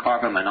 Well,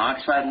 carbon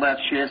monoxide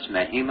left shifts,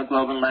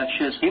 methemoglobin left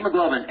shifts,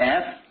 hemoglobin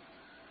F,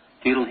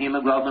 fetal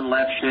hemoglobin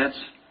left shifts,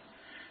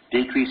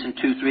 decrease in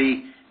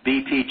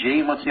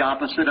 2,3-BPG. What's the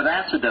opposite of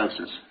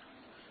acidosis?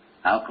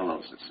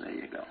 Alkalosis. There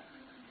you go.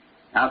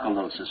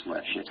 Alkalosis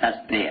left shifts. That's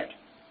bad.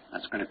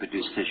 That's going to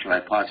produce tissue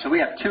hypoxia. So we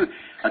have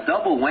a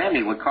double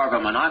whammy with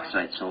carbon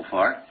monoxide so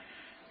far.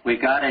 We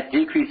got it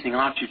decreasing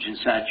oxygen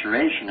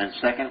saturation, and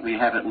second, we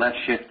have it left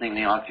shifting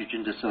the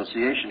oxygen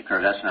dissociation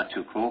curve. That's not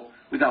too cool.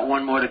 We got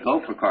one more to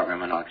go for carbon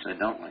monoxide,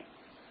 don't we?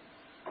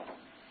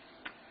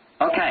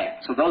 Okay,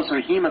 so those are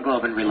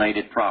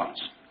hemoglobin-related problems.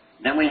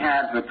 Then we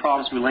have the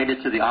problems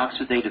related to the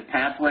oxidative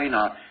pathway.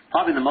 Now,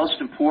 probably the most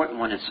important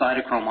one is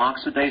cytochrome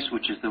oxidase,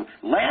 which is the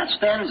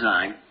last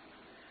enzyme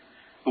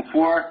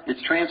before it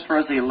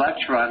transfers the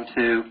electron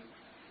to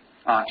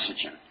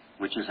oxygen,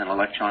 which is an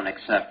electron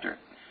acceptor.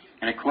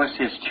 And, of course,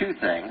 there's two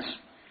things.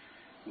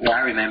 What I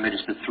remember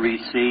is the 3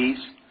 C's.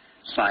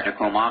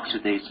 Cytochrome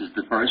oxidase is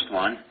the first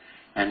one.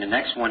 And the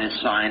next one is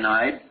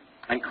cyanide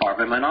and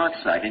carbon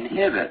monoxide.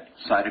 Inhibit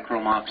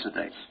cytochrome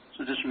oxidase.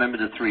 So just remember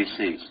the 3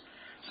 C's.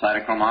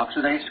 Cytochrome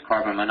oxidase,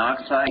 carbon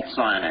monoxide,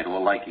 cyanide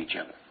all like each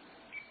other.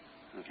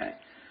 Okay.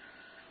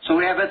 So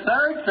we have a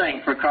third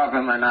thing for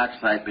carbon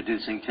monoxide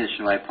producing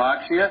tissue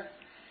hypoxia.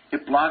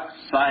 It blocks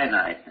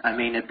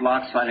it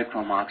blocks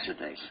cytochrome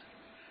oxidase.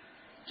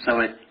 So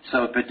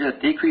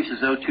it decreases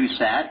O2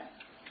 sat,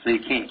 so you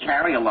can't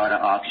carry a lot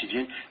of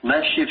oxygen.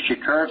 Less shifts your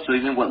curve, so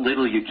even what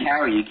little you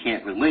carry, you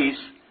can't release.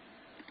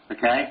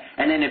 Okay?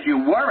 And then if you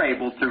were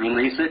able to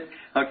release it,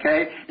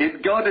 okay,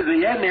 it'd go to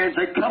the end there and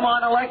say, come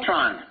on,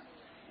 electron.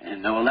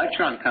 And no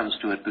electron comes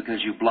to it because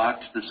you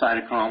blocked the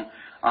cytochrome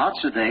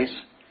oxidase,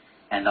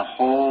 and the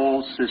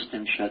whole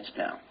system shuts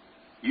down.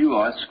 You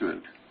are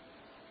screwed.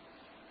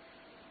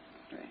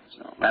 Okay,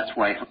 so that's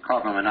why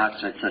carbon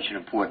monoxide is such an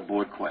important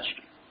board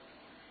question.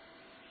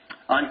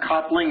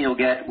 Uncoupling you'll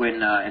get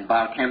when in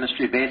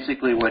biochemistry.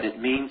 Basically what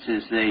it means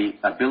is the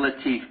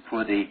ability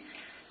for the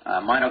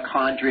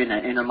mitochondria and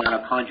the inner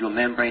mitochondrial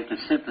membrane to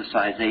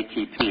synthesize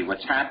ATP.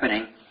 What's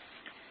happening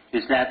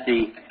is that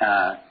the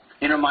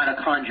inner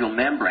mitochondrial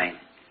membrane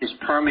is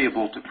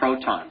permeable to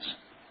protons.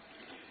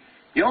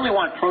 You only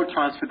want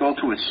protons to go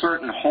through a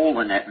certain hole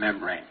in that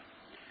membrane.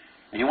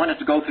 And you want it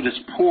to go through this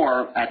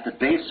pore at the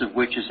base of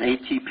which is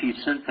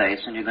ATP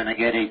synthase, and you're going to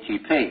get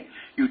ATP.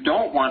 You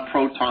don't want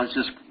protons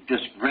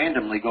just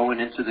randomly going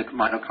into the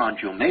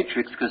mitochondrial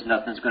matrix because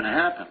nothing's going to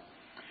happen.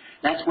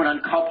 That's what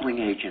uncoupling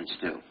agents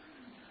do.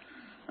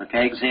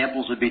 Okay,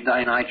 examples would be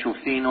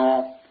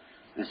dinitrophenol.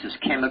 This is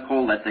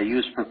chemical that they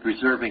use for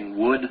preserving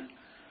wood.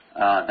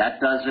 That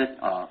does it.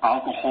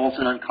 Alcohol's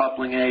an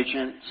uncoupling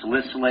agent.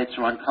 Salicylates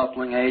are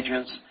uncoupling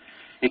agents.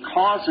 It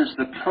causes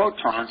the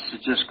protons to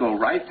just go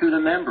right through the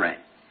membrane.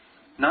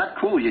 Not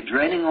cool. You're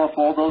draining off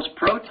all those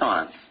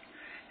protons,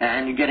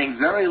 and you're getting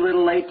very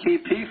little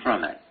ATP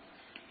from it.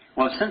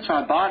 Well, since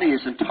our body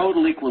is in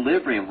total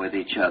equilibrium with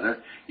each other,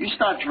 you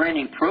start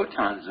draining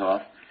protons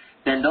off,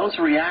 then those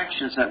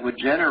reactions that were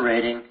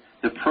generating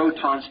the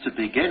protons to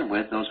begin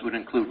with, those would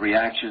include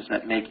reactions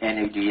that make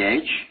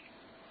NADH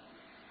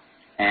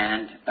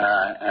and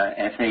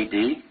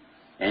FADH,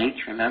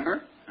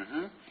 remember?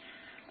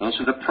 Those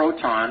are the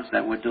protons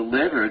that were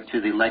delivered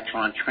to the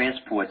electron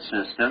transport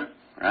system,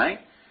 right?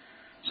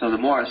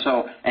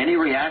 So any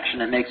reaction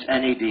that makes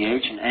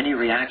NADH and any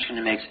reaction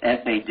that makes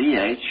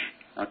FADH,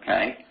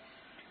 okay,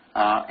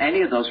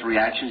 any of those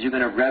reactions, you're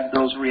going to rev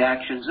those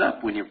reactions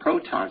up when your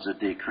protons are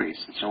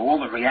decreased. And so all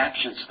the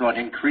reactions start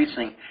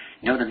increasing,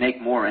 to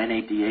make more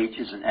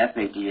NADHs and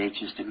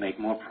FADHs to make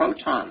more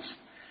protons.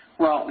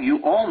 Well, you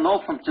all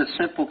know from just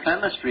simple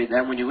chemistry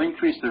that when you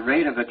increase the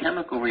rate of a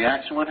chemical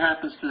reaction, what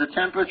happens to the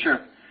temperature?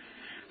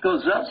 It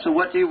goes up. So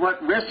what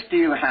risk do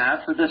you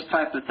have for this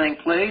type of thing,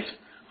 please?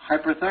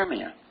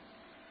 Hyperthermia.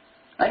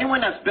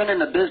 Anyone that's been in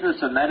the business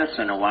of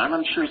medicine a while, and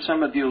I'm sure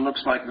some of you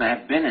looks like may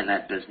have been in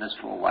that business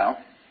for a while,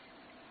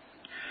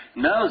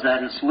 knows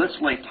that in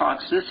salicylate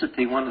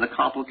toxicity, one of the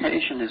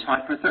complications is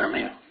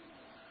hyperthermia.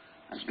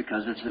 That's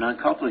because it's an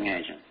uncoupling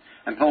agent.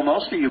 And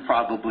most of you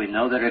probably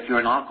know that if you're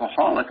an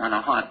alcoholic on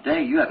a hot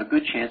day, you have a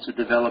good chance of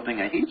developing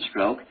a heat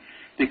stroke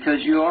because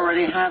you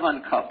already have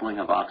uncoupling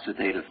of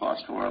oxidative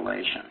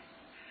phosphorylation.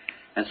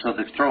 And so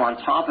to throw on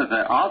top of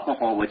it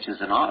alcohol, which is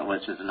an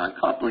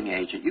uncoupling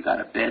agent, you've got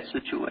a bad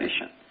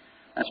situation.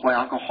 That's why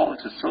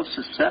alcoholics are so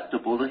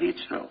susceptible to heat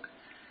stroke,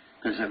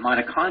 because their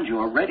mitochondria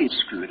are already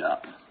screwed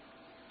up.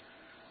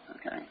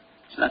 Okay,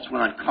 so that's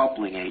what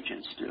uncoupling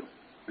agents do.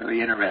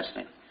 Very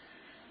interesting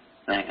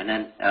thing. And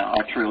then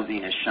arterial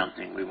venous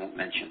shunting, we won't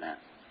mention that.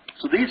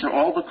 So these are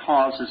all the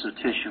causes of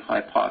tissue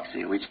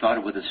hypoxia. We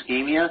started with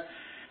ischemia,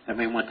 then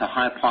we went to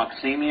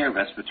hypoxemia,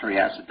 respiratory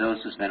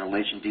acidosis,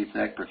 ventilation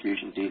defect,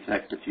 perfusion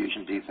defect,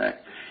 diffusion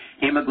defect,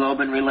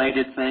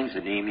 hemoglobin-related things,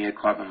 anemia,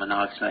 carbon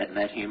monoxide,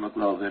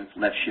 methemoglobin,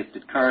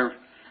 left-shifted curve,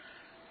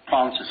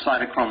 problems with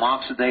cytochrome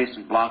oxidase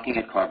and blocking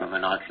it, carbon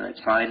monoxide,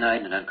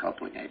 cyanide, and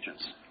uncoupling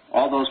agents.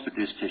 All those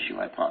produce tissue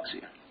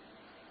hypoxia.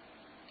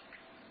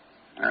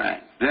 All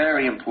right,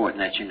 very important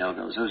that you know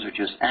those. Those are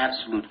just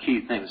absolute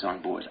key things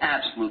on boards,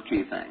 absolute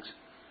key things.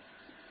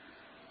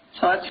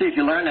 So let's see if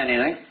you learned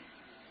anything.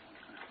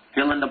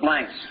 Fill in the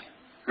blanks.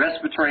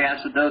 Respiratory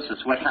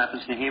acidosis, what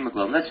happens to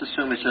hemoglobin? Let's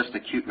assume it's just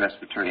acute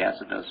respiratory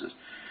acidosis.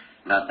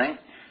 Nothing.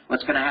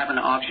 What's going to happen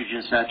to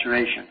oxygen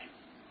saturation?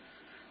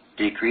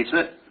 Decrease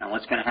it. And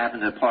what's going to happen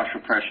to the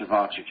partial pressure of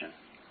oxygen?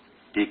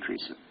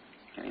 Decrease it.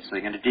 Okay, so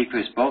you're going to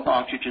decrease both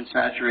oxygen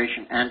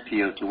saturation and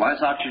PO2. Why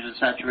is oxygen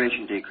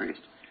saturation decreased?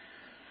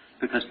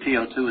 Because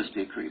PO2 is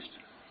decreased.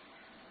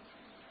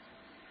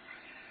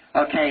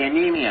 Okay,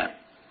 anemia.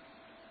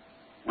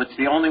 What's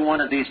the only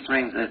one of these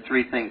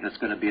three things that's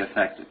going to be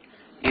affected?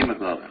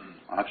 Hemoglobin.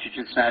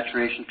 Oxygen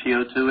saturation,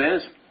 PO2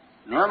 is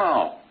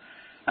normal.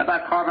 How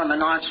about carbon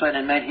monoxide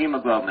and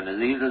methemoglobin?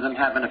 Does either of them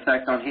have an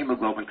effect on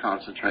hemoglobin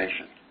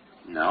concentration?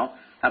 No.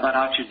 How about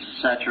oxygen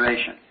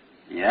saturation?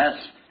 Yes.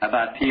 How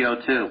about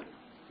PO2?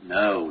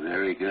 No.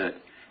 Very good.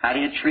 How do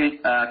you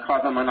treat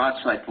carbon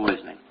monoxide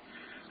poisoning?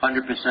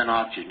 100%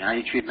 oxygen. How do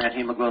you treat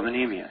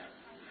methemoglobinemia?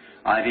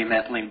 IV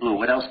methylene blue.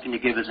 What else can you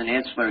give as an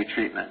ancillary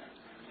treatment?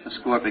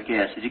 Ascorbic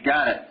acid. You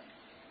got it.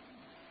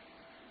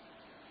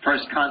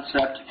 First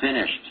concept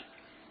finished.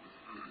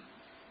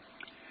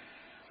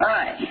 All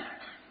right.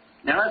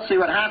 Now let's see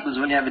what happens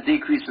when you have a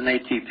decrease in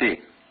ATP,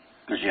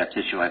 because you have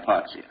tissue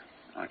hypoxia.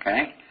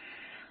 Okay?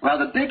 Well,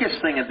 the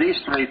biggest thing of these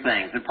three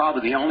things, and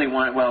probably the only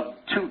one, well,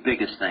 two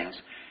biggest things,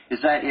 is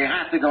that you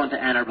have to go into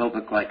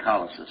anaerobic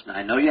glycolysis. Now,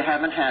 I know you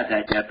haven't had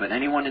that yet, but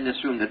anyone in this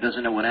room that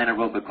doesn't know what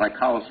anaerobic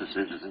glycolysis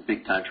is in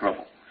big-time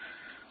trouble.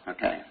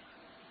 Okay?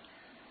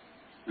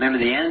 Remember,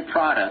 the end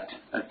product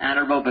of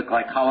anaerobic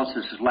glycolysis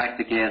is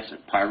lactic acid.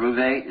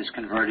 Pyruvate is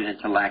converted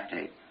into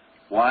lactate.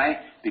 Why?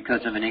 Because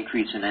of an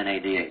increase in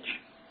NADH.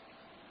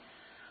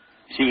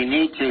 So you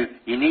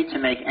need to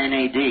make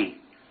NAD,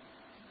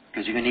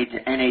 because you're going to need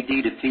the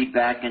NAD to feed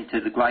back into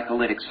the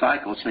glycolytic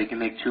cycle so you can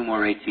make 2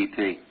 more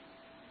ATP.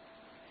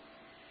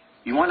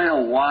 You want to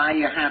know why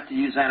you have to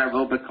use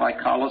anaerobic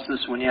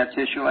glycolysis when you have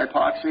tissue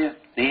hypoxia?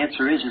 The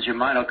answer is your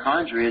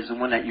mitochondria is the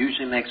one that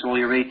usually makes all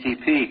your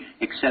ATP,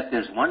 except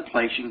there's one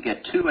place you can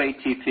get 2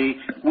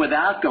 ATP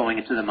without going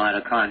into the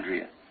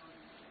mitochondria.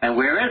 And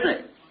where is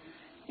it?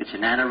 It's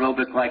an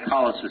anaerobic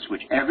glycolysis,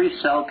 which every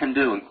cell can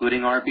do,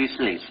 including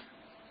RBCs.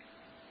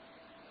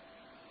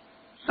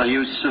 So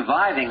you're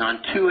surviving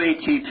on 2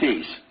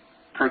 ATPs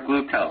per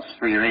glucose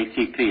for your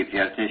ATP if you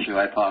have tissue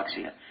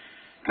hypoxia,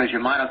 because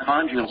your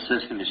mitochondrial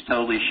system is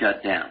totally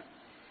shut down.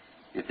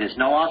 If there's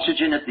no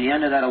oxygen at the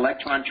end of that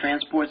electron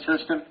transport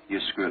system,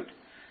 you're screwed.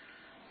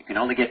 You can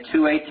only get 2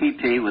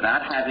 ATP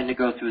without having to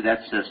go through that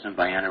system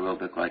by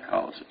anaerobic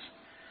glycolysis.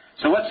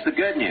 So what's the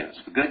good news?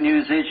 The good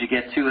news is you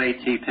get 2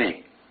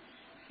 ATP.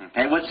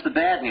 Okay, what's the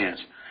bad news?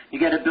 You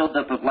get a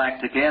buildup of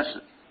lactic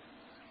acid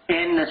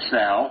in the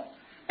cell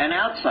and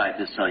outside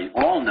the cell. You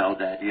all know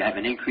that you have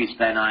an increased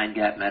anion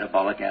gap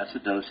metabolic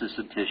acidosis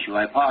of tissue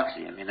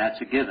hypoxia. I mean, that's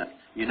a given.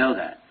 You know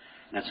that.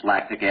 And that's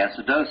lactic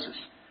acidosis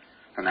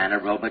from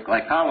anaerobic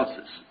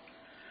glycolysis.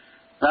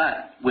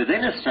 But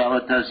within a cell,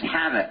 it does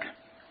havoc.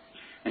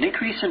 An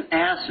increase in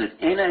acid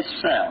in a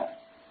cell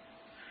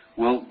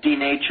will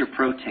denature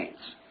proteins.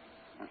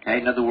 Okay?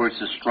 In other words,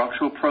 the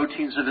structural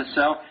proteins of a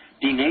cell,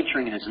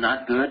 denaturing it is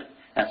not good.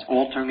 That's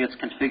altering its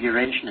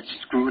configuration. It's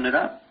screwing it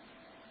up.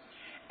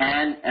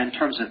 And in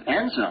terms of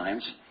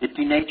enzymes, it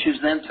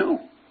denatures them too.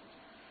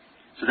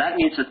 So that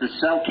means that the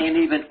cell can't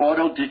even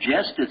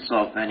auto-digest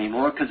itself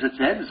anymore because its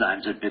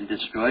enzymes have been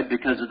destroyed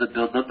because of the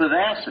buildup of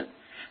acid.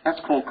 That's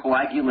called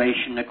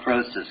coagulation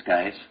necrosis,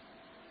 guys.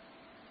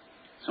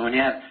 So when you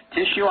have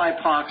tissue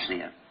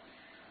hypoxia,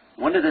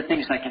 one of the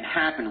things that can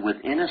happen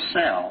within a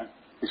cell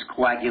is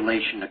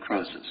coagulation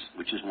necrosis,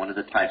 which is one of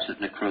the types of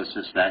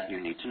necrosis that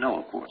you need to know,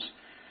 of course.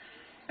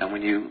 And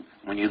when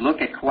you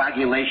look at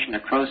coagulation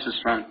necrosis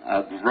from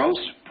a gross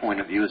point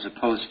of view as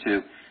opposed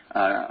to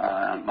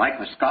a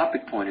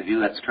microscopic point of view,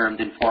 that's termed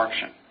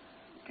infarction.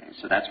 Okay,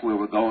 so that's where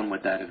we're going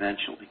with that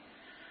eventually.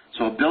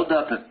 So a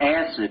buildup of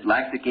acid,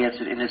 lactic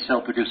acid in a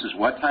cell produces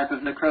what type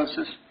of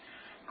necrosis?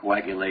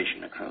 Coagulation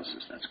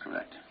necrosis, that's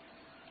correct.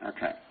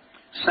 Okay.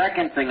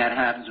 Second thing that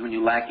happens when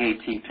you lack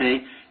ATP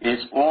is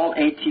all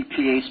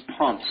ATPase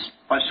pumps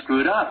are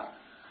screwed up.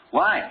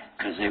 Why?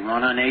 Because they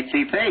run on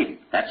ATP.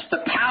 That's the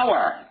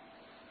power.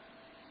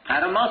 How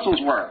do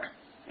muscles work?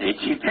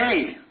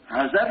 ATP.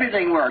 How does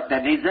everything work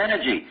that needs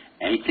energy?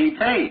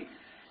 ATP.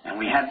 And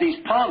we have these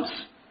pumps.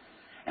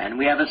 And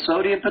we have a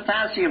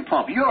sodium-potassium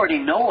pump. You already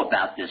know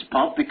about this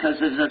pump because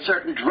there's a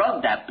certain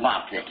drug that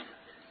blocked it.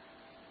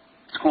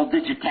 It's called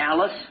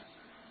digitalis.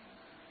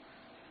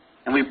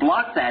 And we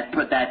block that,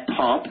 put that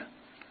pump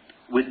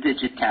with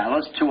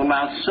digitalis to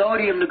allow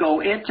sodium to go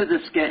into the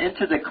skin,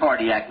 into the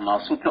cardiac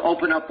muscle to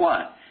open up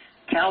what?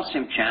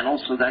 Calcium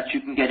channels so that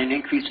you can get an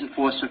increase in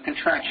force of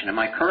contraction. Am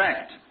I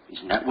correct?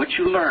 Isn't that what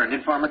you learned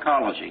in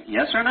pharmacology?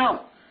 Yes or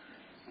no?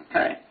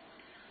 Okay.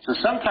 So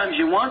sometimes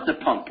you want the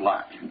pump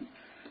blocked.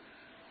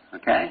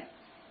 Okay?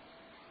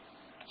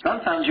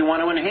 Sometimes you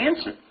want to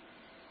enhance it.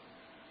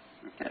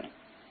 Okay.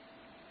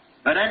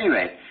 But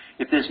anyway,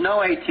 if there's no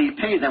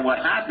ATP, then what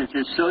happens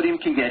is sodium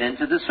can get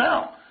into the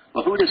cell.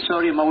 Well, who does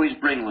sodium always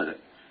bring with it?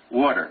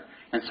 Water.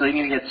 And so you're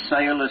going to get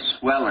cellular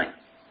swelling.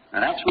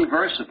 Now, that's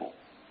reversible.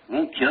 It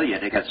won't kill you.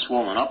 They get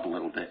swollen up a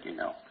little bit, you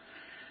know.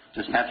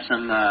 Just have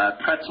some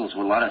pretzels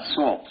with a lot of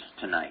salt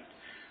tonight.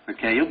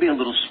 Okay, you'll be a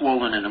little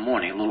swollen in the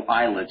morning. Little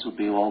eyelids will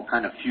be all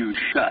kind of fused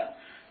shut.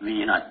 I mean,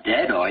 you're not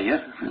dead, are you?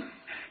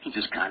 You're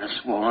just kind of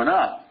swollen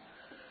up.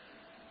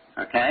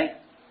 Okay?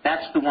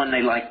 That's the one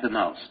they like the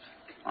most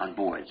on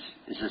boards,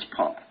 is this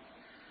pump.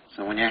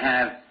 So when you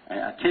have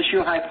a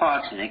tissue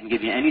hypoxia, they can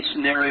give you any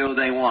scenario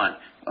they want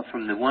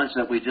from the ones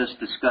that we just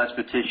discussed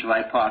for tissue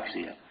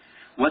hypoxia.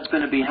 What's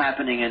going to be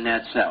happening in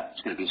that cell?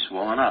 It's going to be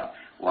swollen up.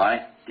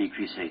 Why?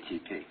 Decreased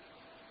ATP.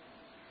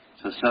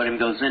 So sodium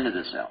goes into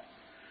the cell.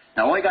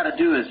 Now all you got to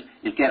do is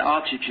get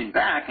oxygen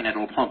back and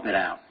it'll pump it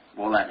out.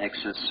 All that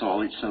excess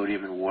solid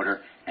sodium and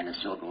water, and the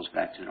cell goes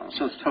back to normal.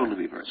 So it's totally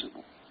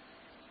reversible.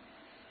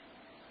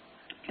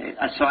 Okay,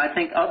 so I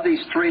think of these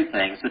three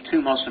things, the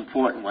two most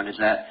important one is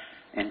that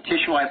in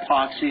tissue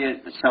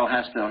hypoxia, the cell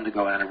has to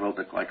undergo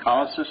anaerobic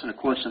glycolysis, and of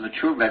course the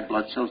mature red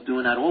blood cells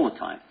doing that all the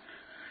time,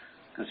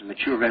 because the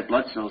mature red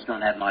blood cells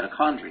don't have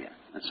mitochondria.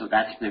 And so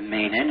that's the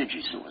main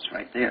energy source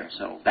right there.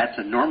 So that's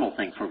a normal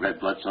thing for red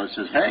blood cells. It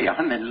says, hey,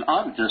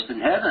 I'm just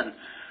in heaven.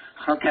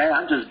 Okay,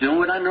 I'm just doing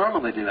what I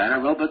normally do,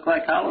 anaerobic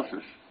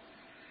glycolysis.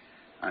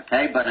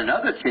 Okay, but in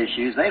other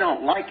tissues, they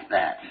don't like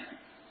that.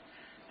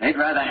 They'd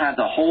rather have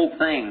the whole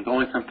thing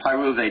going from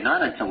pyruvate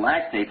not into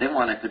lactate. They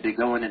want it to be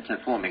going into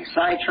forming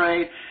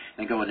citrate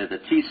and go into the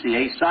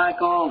TCA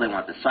cycle. They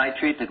want the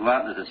citrate to go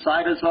out into the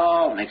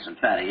cytosol, make some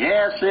fatty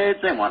acids.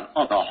 They want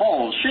the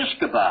whole shish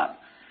kebab,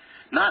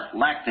 not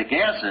lactic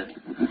acid.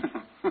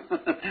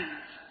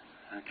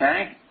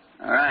 Okay?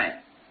 All right.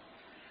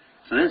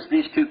 So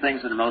these two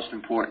things are the most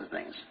important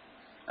things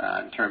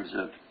in terms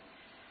of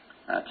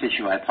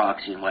tissue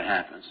hypoxia and what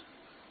happens.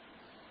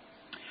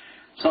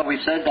 So we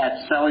said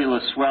that cellular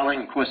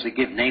swelling. Of course, they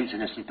give names in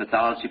this in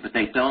pathology, but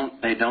they don't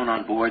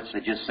on boards.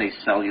 They just say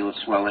cellular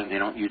swelling. They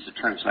don't use the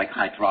terms like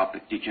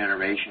hydropic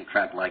degeneration,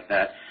 crap like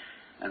that.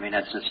 I mean,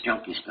 that's just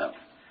junky stuff.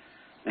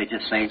 They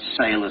just say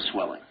cellular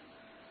swelling.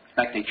 In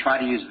fact, they try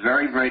to use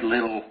very, very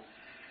little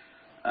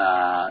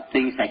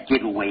things that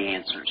give away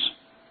answers.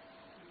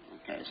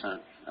 Okay, so,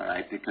 all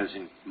right, because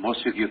in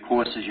most of your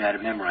courses you had to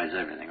memorize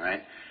everything,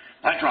 right?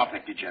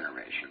 Hydropic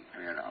degeneration,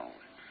 you know,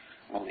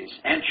 all these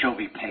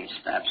anchovy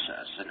paste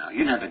abscess. You know,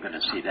 you're never going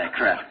to see that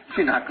crap.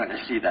 You're not going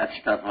to see that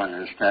stuff on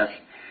this test.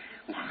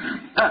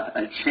 Not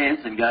a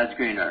chance in God's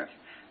green earth.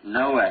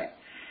 No way.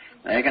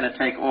 They're going to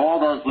take all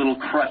those little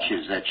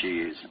crutches that you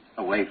use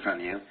away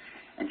from you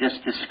and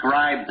just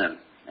describe them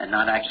and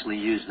not actually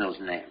use those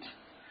names.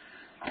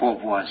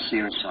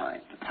 Courvoisier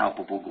sign, the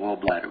palpable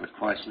gallbladder with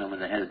carcinoma in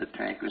the head of the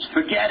pancreas.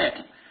 Forget it.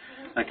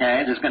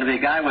 Okay, there's going to be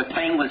a guy with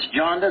painless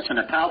jaundice and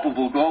a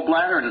palpable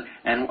gallbladder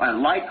and a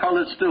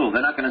light-colored stool.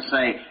 They're not going to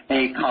say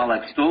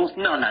acolic stools.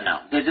 No, no, no.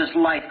 They're just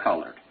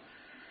light-colored.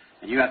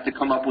 And you have to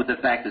come up with the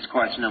fact there's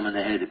carcinoma in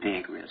the head of the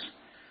pancreas.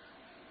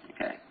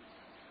 Okay.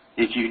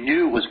 If you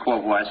knew it was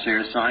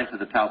Courvoisier sign for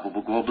the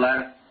palpable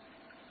gallbladder,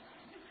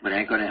 but it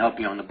ain't going to help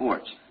you on the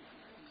boards.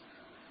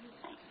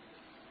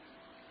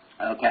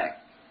 Okay.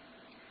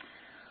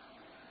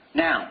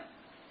 Now,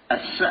 a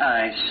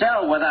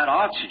cell without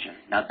oxygen,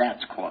 now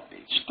that's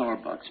coffee.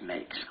 Starbucks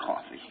makes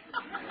coffee.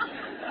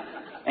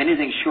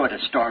 Anything short of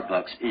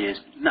Starbucks is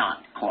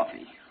not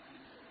coffee.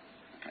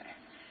 Okay.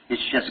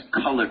 It's just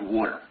colored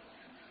water.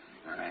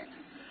 All right.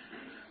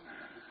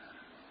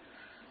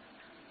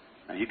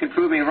 Now, you can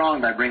prove me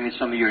wrong by bringing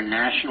some of your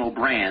national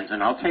brands,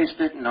 and I'll taste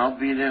it and I'll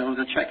be able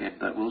to check it,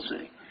 but we'll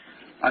see.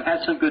 I've had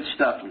some good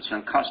stuff from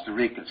some Costa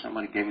Rica.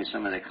 Somebody gave me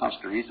some of their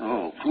Costa Rica.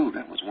 Oh, food,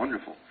 that was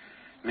wonderful.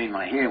 I mean,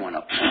 my hair went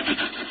up.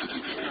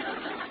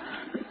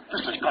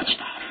 This is good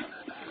stuff.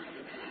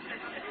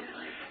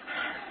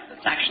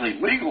 It's actually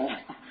legal.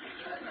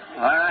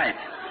 All right.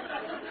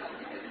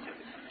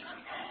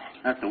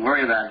 You don't have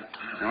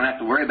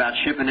to worry about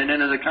shipping it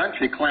into the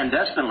country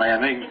clandestinely. I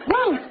mean,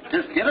 woo,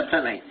 just give it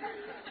to me.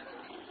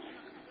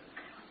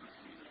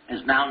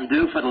 There's Mountain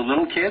Dew for the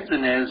little kids,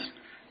 and there's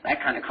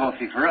that kind of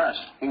coffee for us.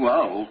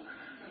 Whoa.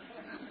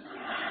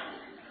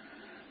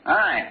 All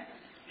right.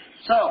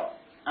 So,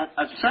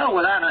 a cell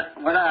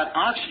without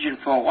oxygen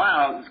for a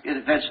while,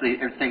 eventually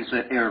things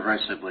are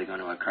irreversibly going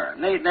to occur.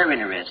 They're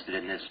interested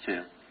in this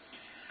too.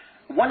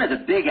 One of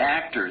the big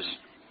actors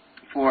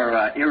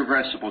for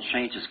irreversible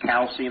change is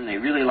calcium. They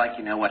really like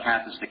to know what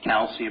happens to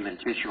calcium in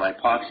tissue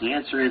hypoxia. The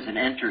answer is it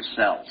enters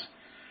cells.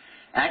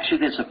 Actually,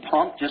 there's a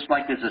pump, just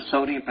like there's a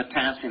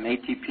sodium-potassium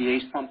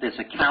ATPase pump, there's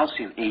a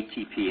calcium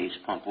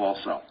ATPase pump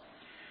also.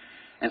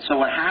 And so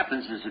what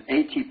happens is if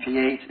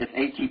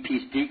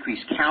ATPs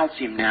decrease,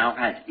 calcium now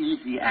has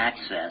easy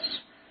access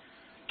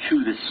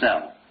to the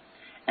cell.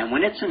 And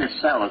when it's in a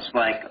cell,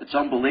 it's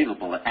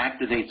unbelievable. It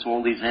activates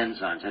all these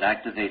enzymes. It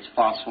activates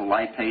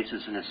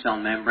phospholipases in the cell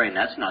membrane.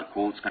 That's not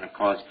cool. It's going to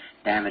cause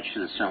damage to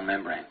the cell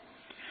membrane.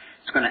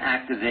 It's going to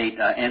activate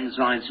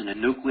enzymes in the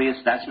nucleus.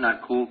 That's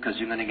not cool because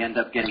you're going to end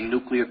up getting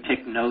nuclear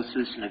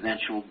pycnosis and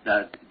eventually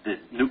the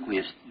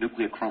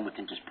nuclear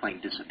chromatin just plain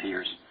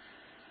disappears.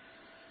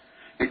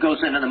 It goes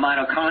into the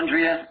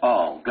mitochondria.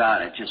 Oh,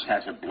 God, it just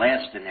has a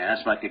blast in there.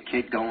 That's like a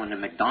kid going to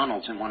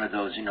McDonald's in one of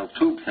those,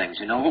 tube things.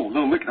 Oh,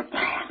 no, look at it.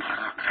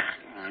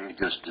 It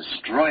just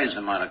destroys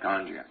the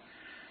mitochondria.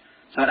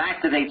 So it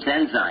activates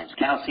enzymes.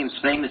 Calcium's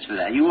famous for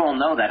that. You all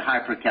know that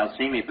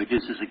hypercalcemia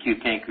produces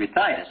acute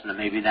pancreatitis. And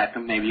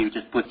maybe you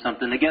just put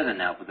something together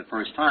now for the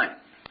first time.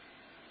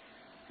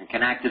 It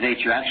can activate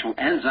your actual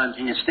enzymes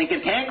in your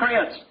stinking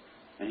pancreas.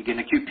 And you get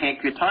acute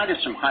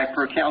pancreatitis from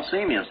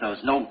hypercalcemia. So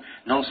it's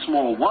no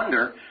small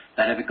wonder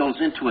that if it goes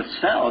into a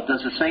cell, it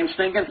does the same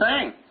stinking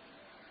thing.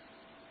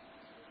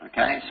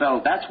 Okay,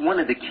 so that's one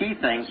of the key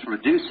things for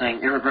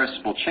reducing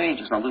irreversible change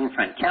is our little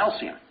friend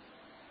calcium.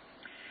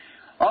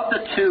 Of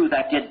the two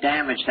that get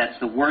damaged, that's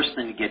the worst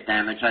thing to get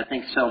damaged. I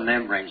think cell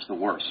membrane is the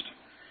worst.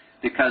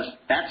 Because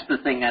that's the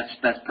thing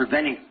that's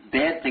preventing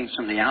bad things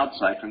from the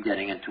outside from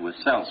getting into a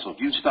cell. So if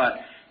you start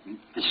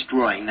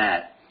destroying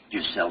that,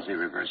 your cell's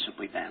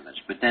irreversibly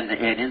damaged. But then to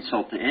add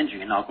insult to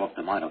injury, you knock off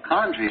the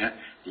mitochondria,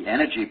 the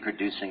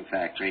energy-producing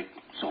factory,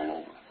 it's all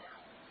over.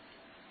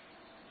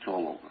 It's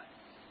all over.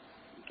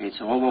 Okay,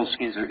 so all those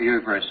things are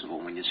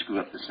irreversible when you screw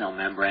up the cell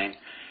membrane.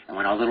 And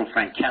when our little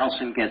friend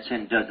calcium gets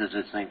in, does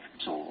its thing,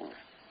 it's all over.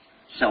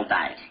 Cell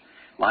dies.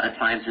 A lot of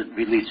times it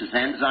releases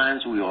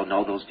enzymes. We all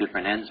know those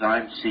different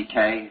enzymes,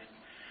 CK,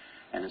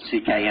 and the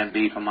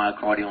CKMB for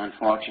myocardial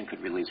infarction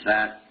could release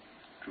that.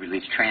 Could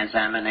release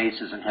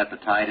transaminases in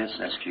hepatitis,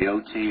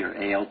 SGOT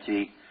or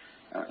ALT,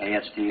 or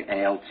AST,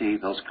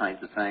 ALT, those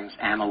kinds of things.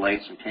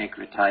 Amylates and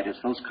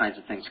pancreatitis, those kinds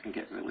of things can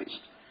get released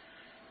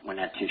when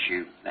that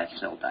tissue, that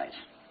cell dies.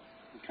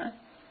 Okay?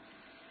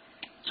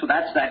 So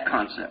that's that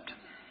concept.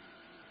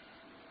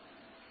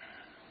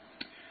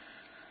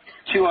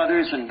 Two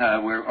others, and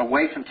we're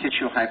away from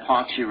tissue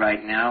hypoxia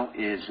right now,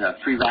 is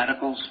free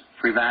radicals.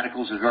 Free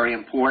radicals are very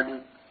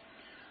important.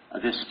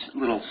 This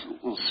little,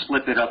 we'll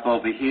slip it up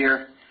over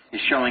here,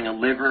 is showing a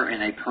liver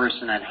in a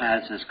person that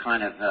has this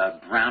kind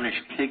of brownish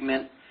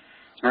pigment.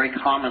 It's very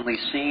commonly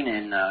seen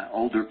in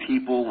older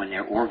people when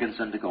their organs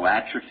undergo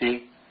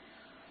atrophy.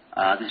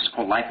 This is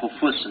called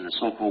lipofuscin, the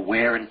so-called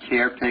wear and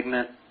tear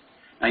pigment.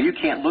 Now, you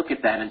can't look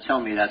at that and tell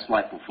me that's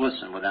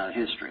lipofuscin without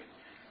history,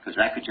 because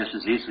that could just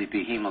as easily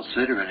be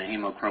hemosiderin and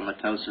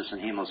hemochromatosis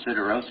and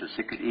hemosiderosis.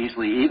 It could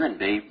easily even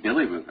be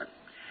bilirubin.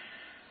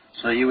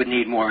 So you would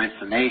need more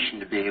information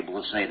to be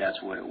able to say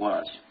that's what it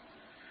was.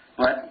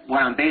 But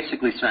what I'm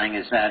basically saying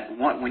is that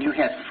when you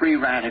have free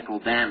radical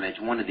damage,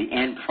 one of the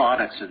end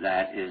products of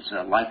that is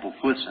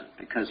lipofuscin,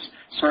 because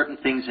certain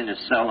things in a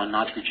cell are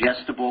not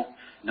digestible.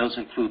 Those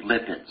include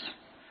lipids.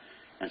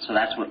 And so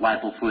that's what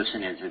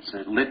lipofuscin is. It's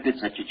lipids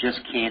that you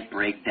just can't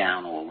break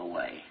down all the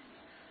way.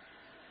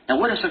 Now,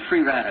 what is a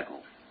free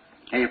radical?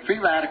 Okay, a free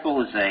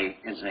radical is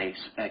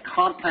a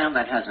compound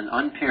that has an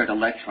unpaired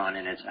electron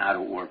in its outer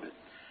orbit.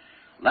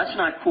 Well, that's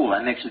not cool.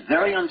 That makes it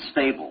very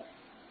unstable.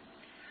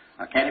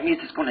 Okay, that means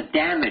it's going to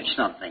damage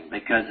something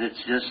because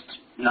it's just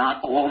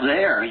not all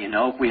there. You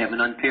know, if we have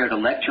an unpaired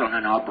electron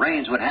in our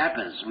brains, what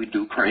happens? We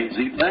do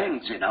crazy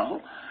things, you know.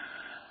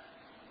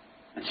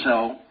 And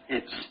so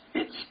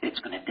it's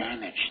going to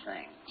damage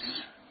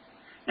things.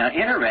 Now,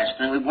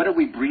 interestingly, what are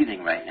we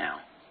breathing right now?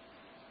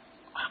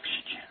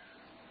 Oxygen.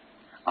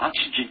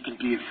 Oxygen can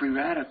be a free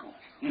radical.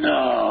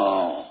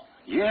 No.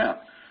 Yeah.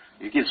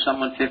 You give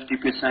someone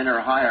 50%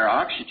 or higher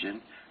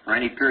oxygen for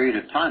any period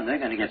of time, they're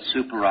going to get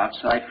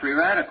superoxide free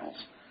radicals.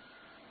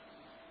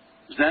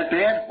 Is that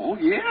bad? Oh,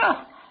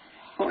 yeah.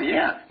 Oh,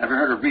 yeah. Ever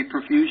heard of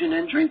reperfusion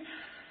injury?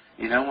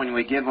 You know, when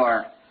we give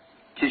our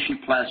tissue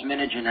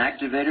plasminogen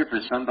activator for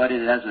somebody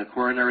that has a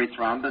coronary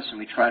thrombus and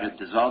we try to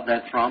dissolve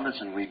that thrombus,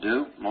 and we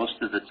do most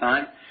of the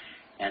time,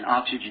 and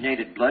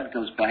oxygenated blood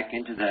goes back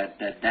into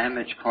that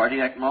damaged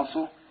cardiac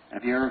muscle.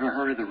 Have you ever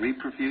heard of the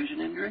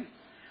reperfusion injury?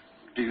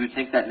 Do you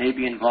think that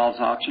maybe involves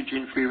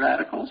oxygen-free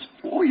radicals?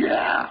 Oh,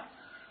 yeah.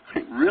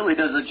 It really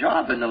does a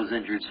job in those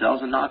injured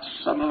cells and knocks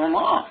some of them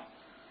off.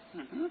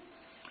 Mm-hmm.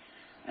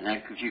 And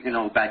then if you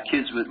know about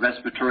kids with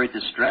respiratory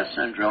distress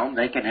syndrome,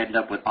 they can end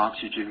up with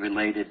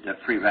oxygen-related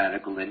free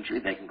radical injury.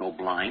 They can go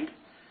blind.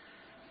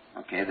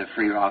 Okay,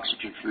 the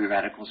oxygen-free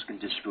radicals can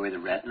destroy the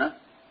retina.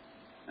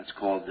 That's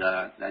called,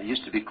 that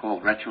used to be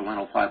called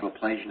retrolental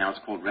fibroplasia. Now it's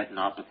called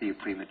retinopathy of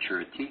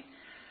prematurity.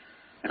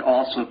 It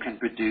also can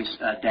produce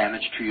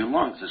damage to your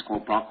lungs. It's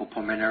called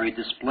bronchopulmonary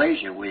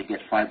dysplasia, where you get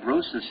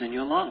fibrosis in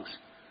your lungs.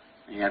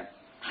 And you have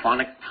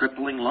chronic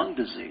crippling lung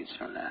disease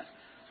from that.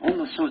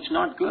 So it's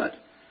not good.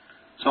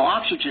 So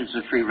oxygen's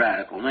a free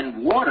radical. And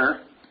then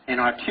water in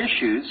our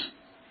tissues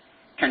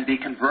can be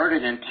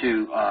converted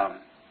into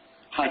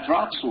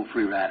hydroxyl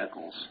free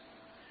radicals.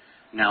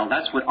 Now,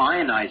 that's what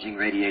ionizing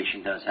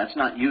radiation does. That's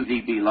not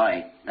UVB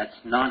light. That's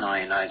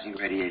non-ionizing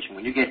radiation.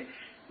 When you get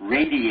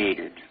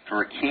radiated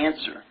for a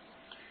cancer,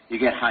 you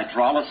get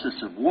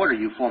hydrolysis of water,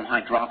 you form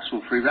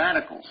hydroxyl free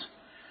radicals.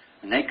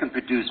 And they can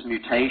produce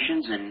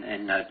mutations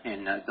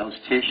in those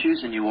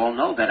tissues, and you all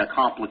know that a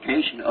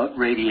complication of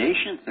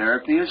radiation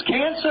therapy is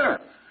cancer.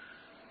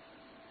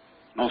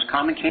 Most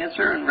common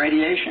cancer in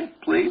radiation,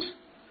 please?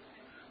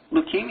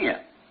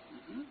 Leukemia.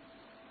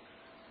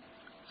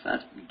 So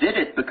that did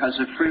it because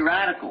of free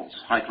radicals,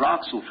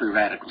 hydroxyl free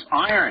radicals.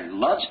 Iron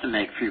loves to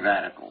make free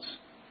radicals.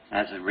 It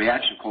has a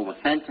reaction called the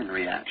Fenton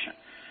reaction.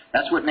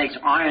 That's what makes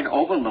iron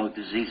overload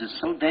diseases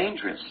so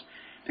dangerous,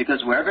 because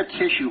wherever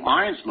tissue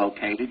iron's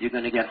located, you're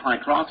going to get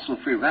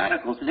hydroxyl free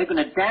radicals, and they're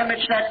going to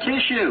damage that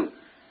tissue.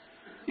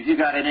 If you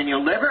got it in your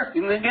liver,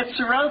 you're going to get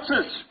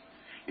cirrhosis.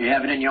 You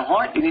have it in your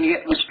heart, you're going to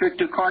get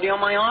restrictive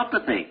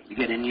cardiomyopathy. You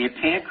get it in your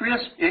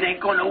pancreas, it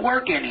ain't going to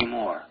work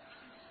anymore.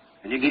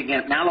 And you're going to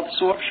get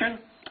malabsorption,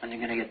 and you're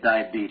going to get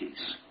diabetes.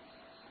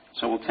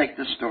 So we'll take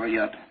this story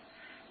up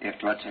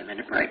after our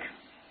 10-minute break.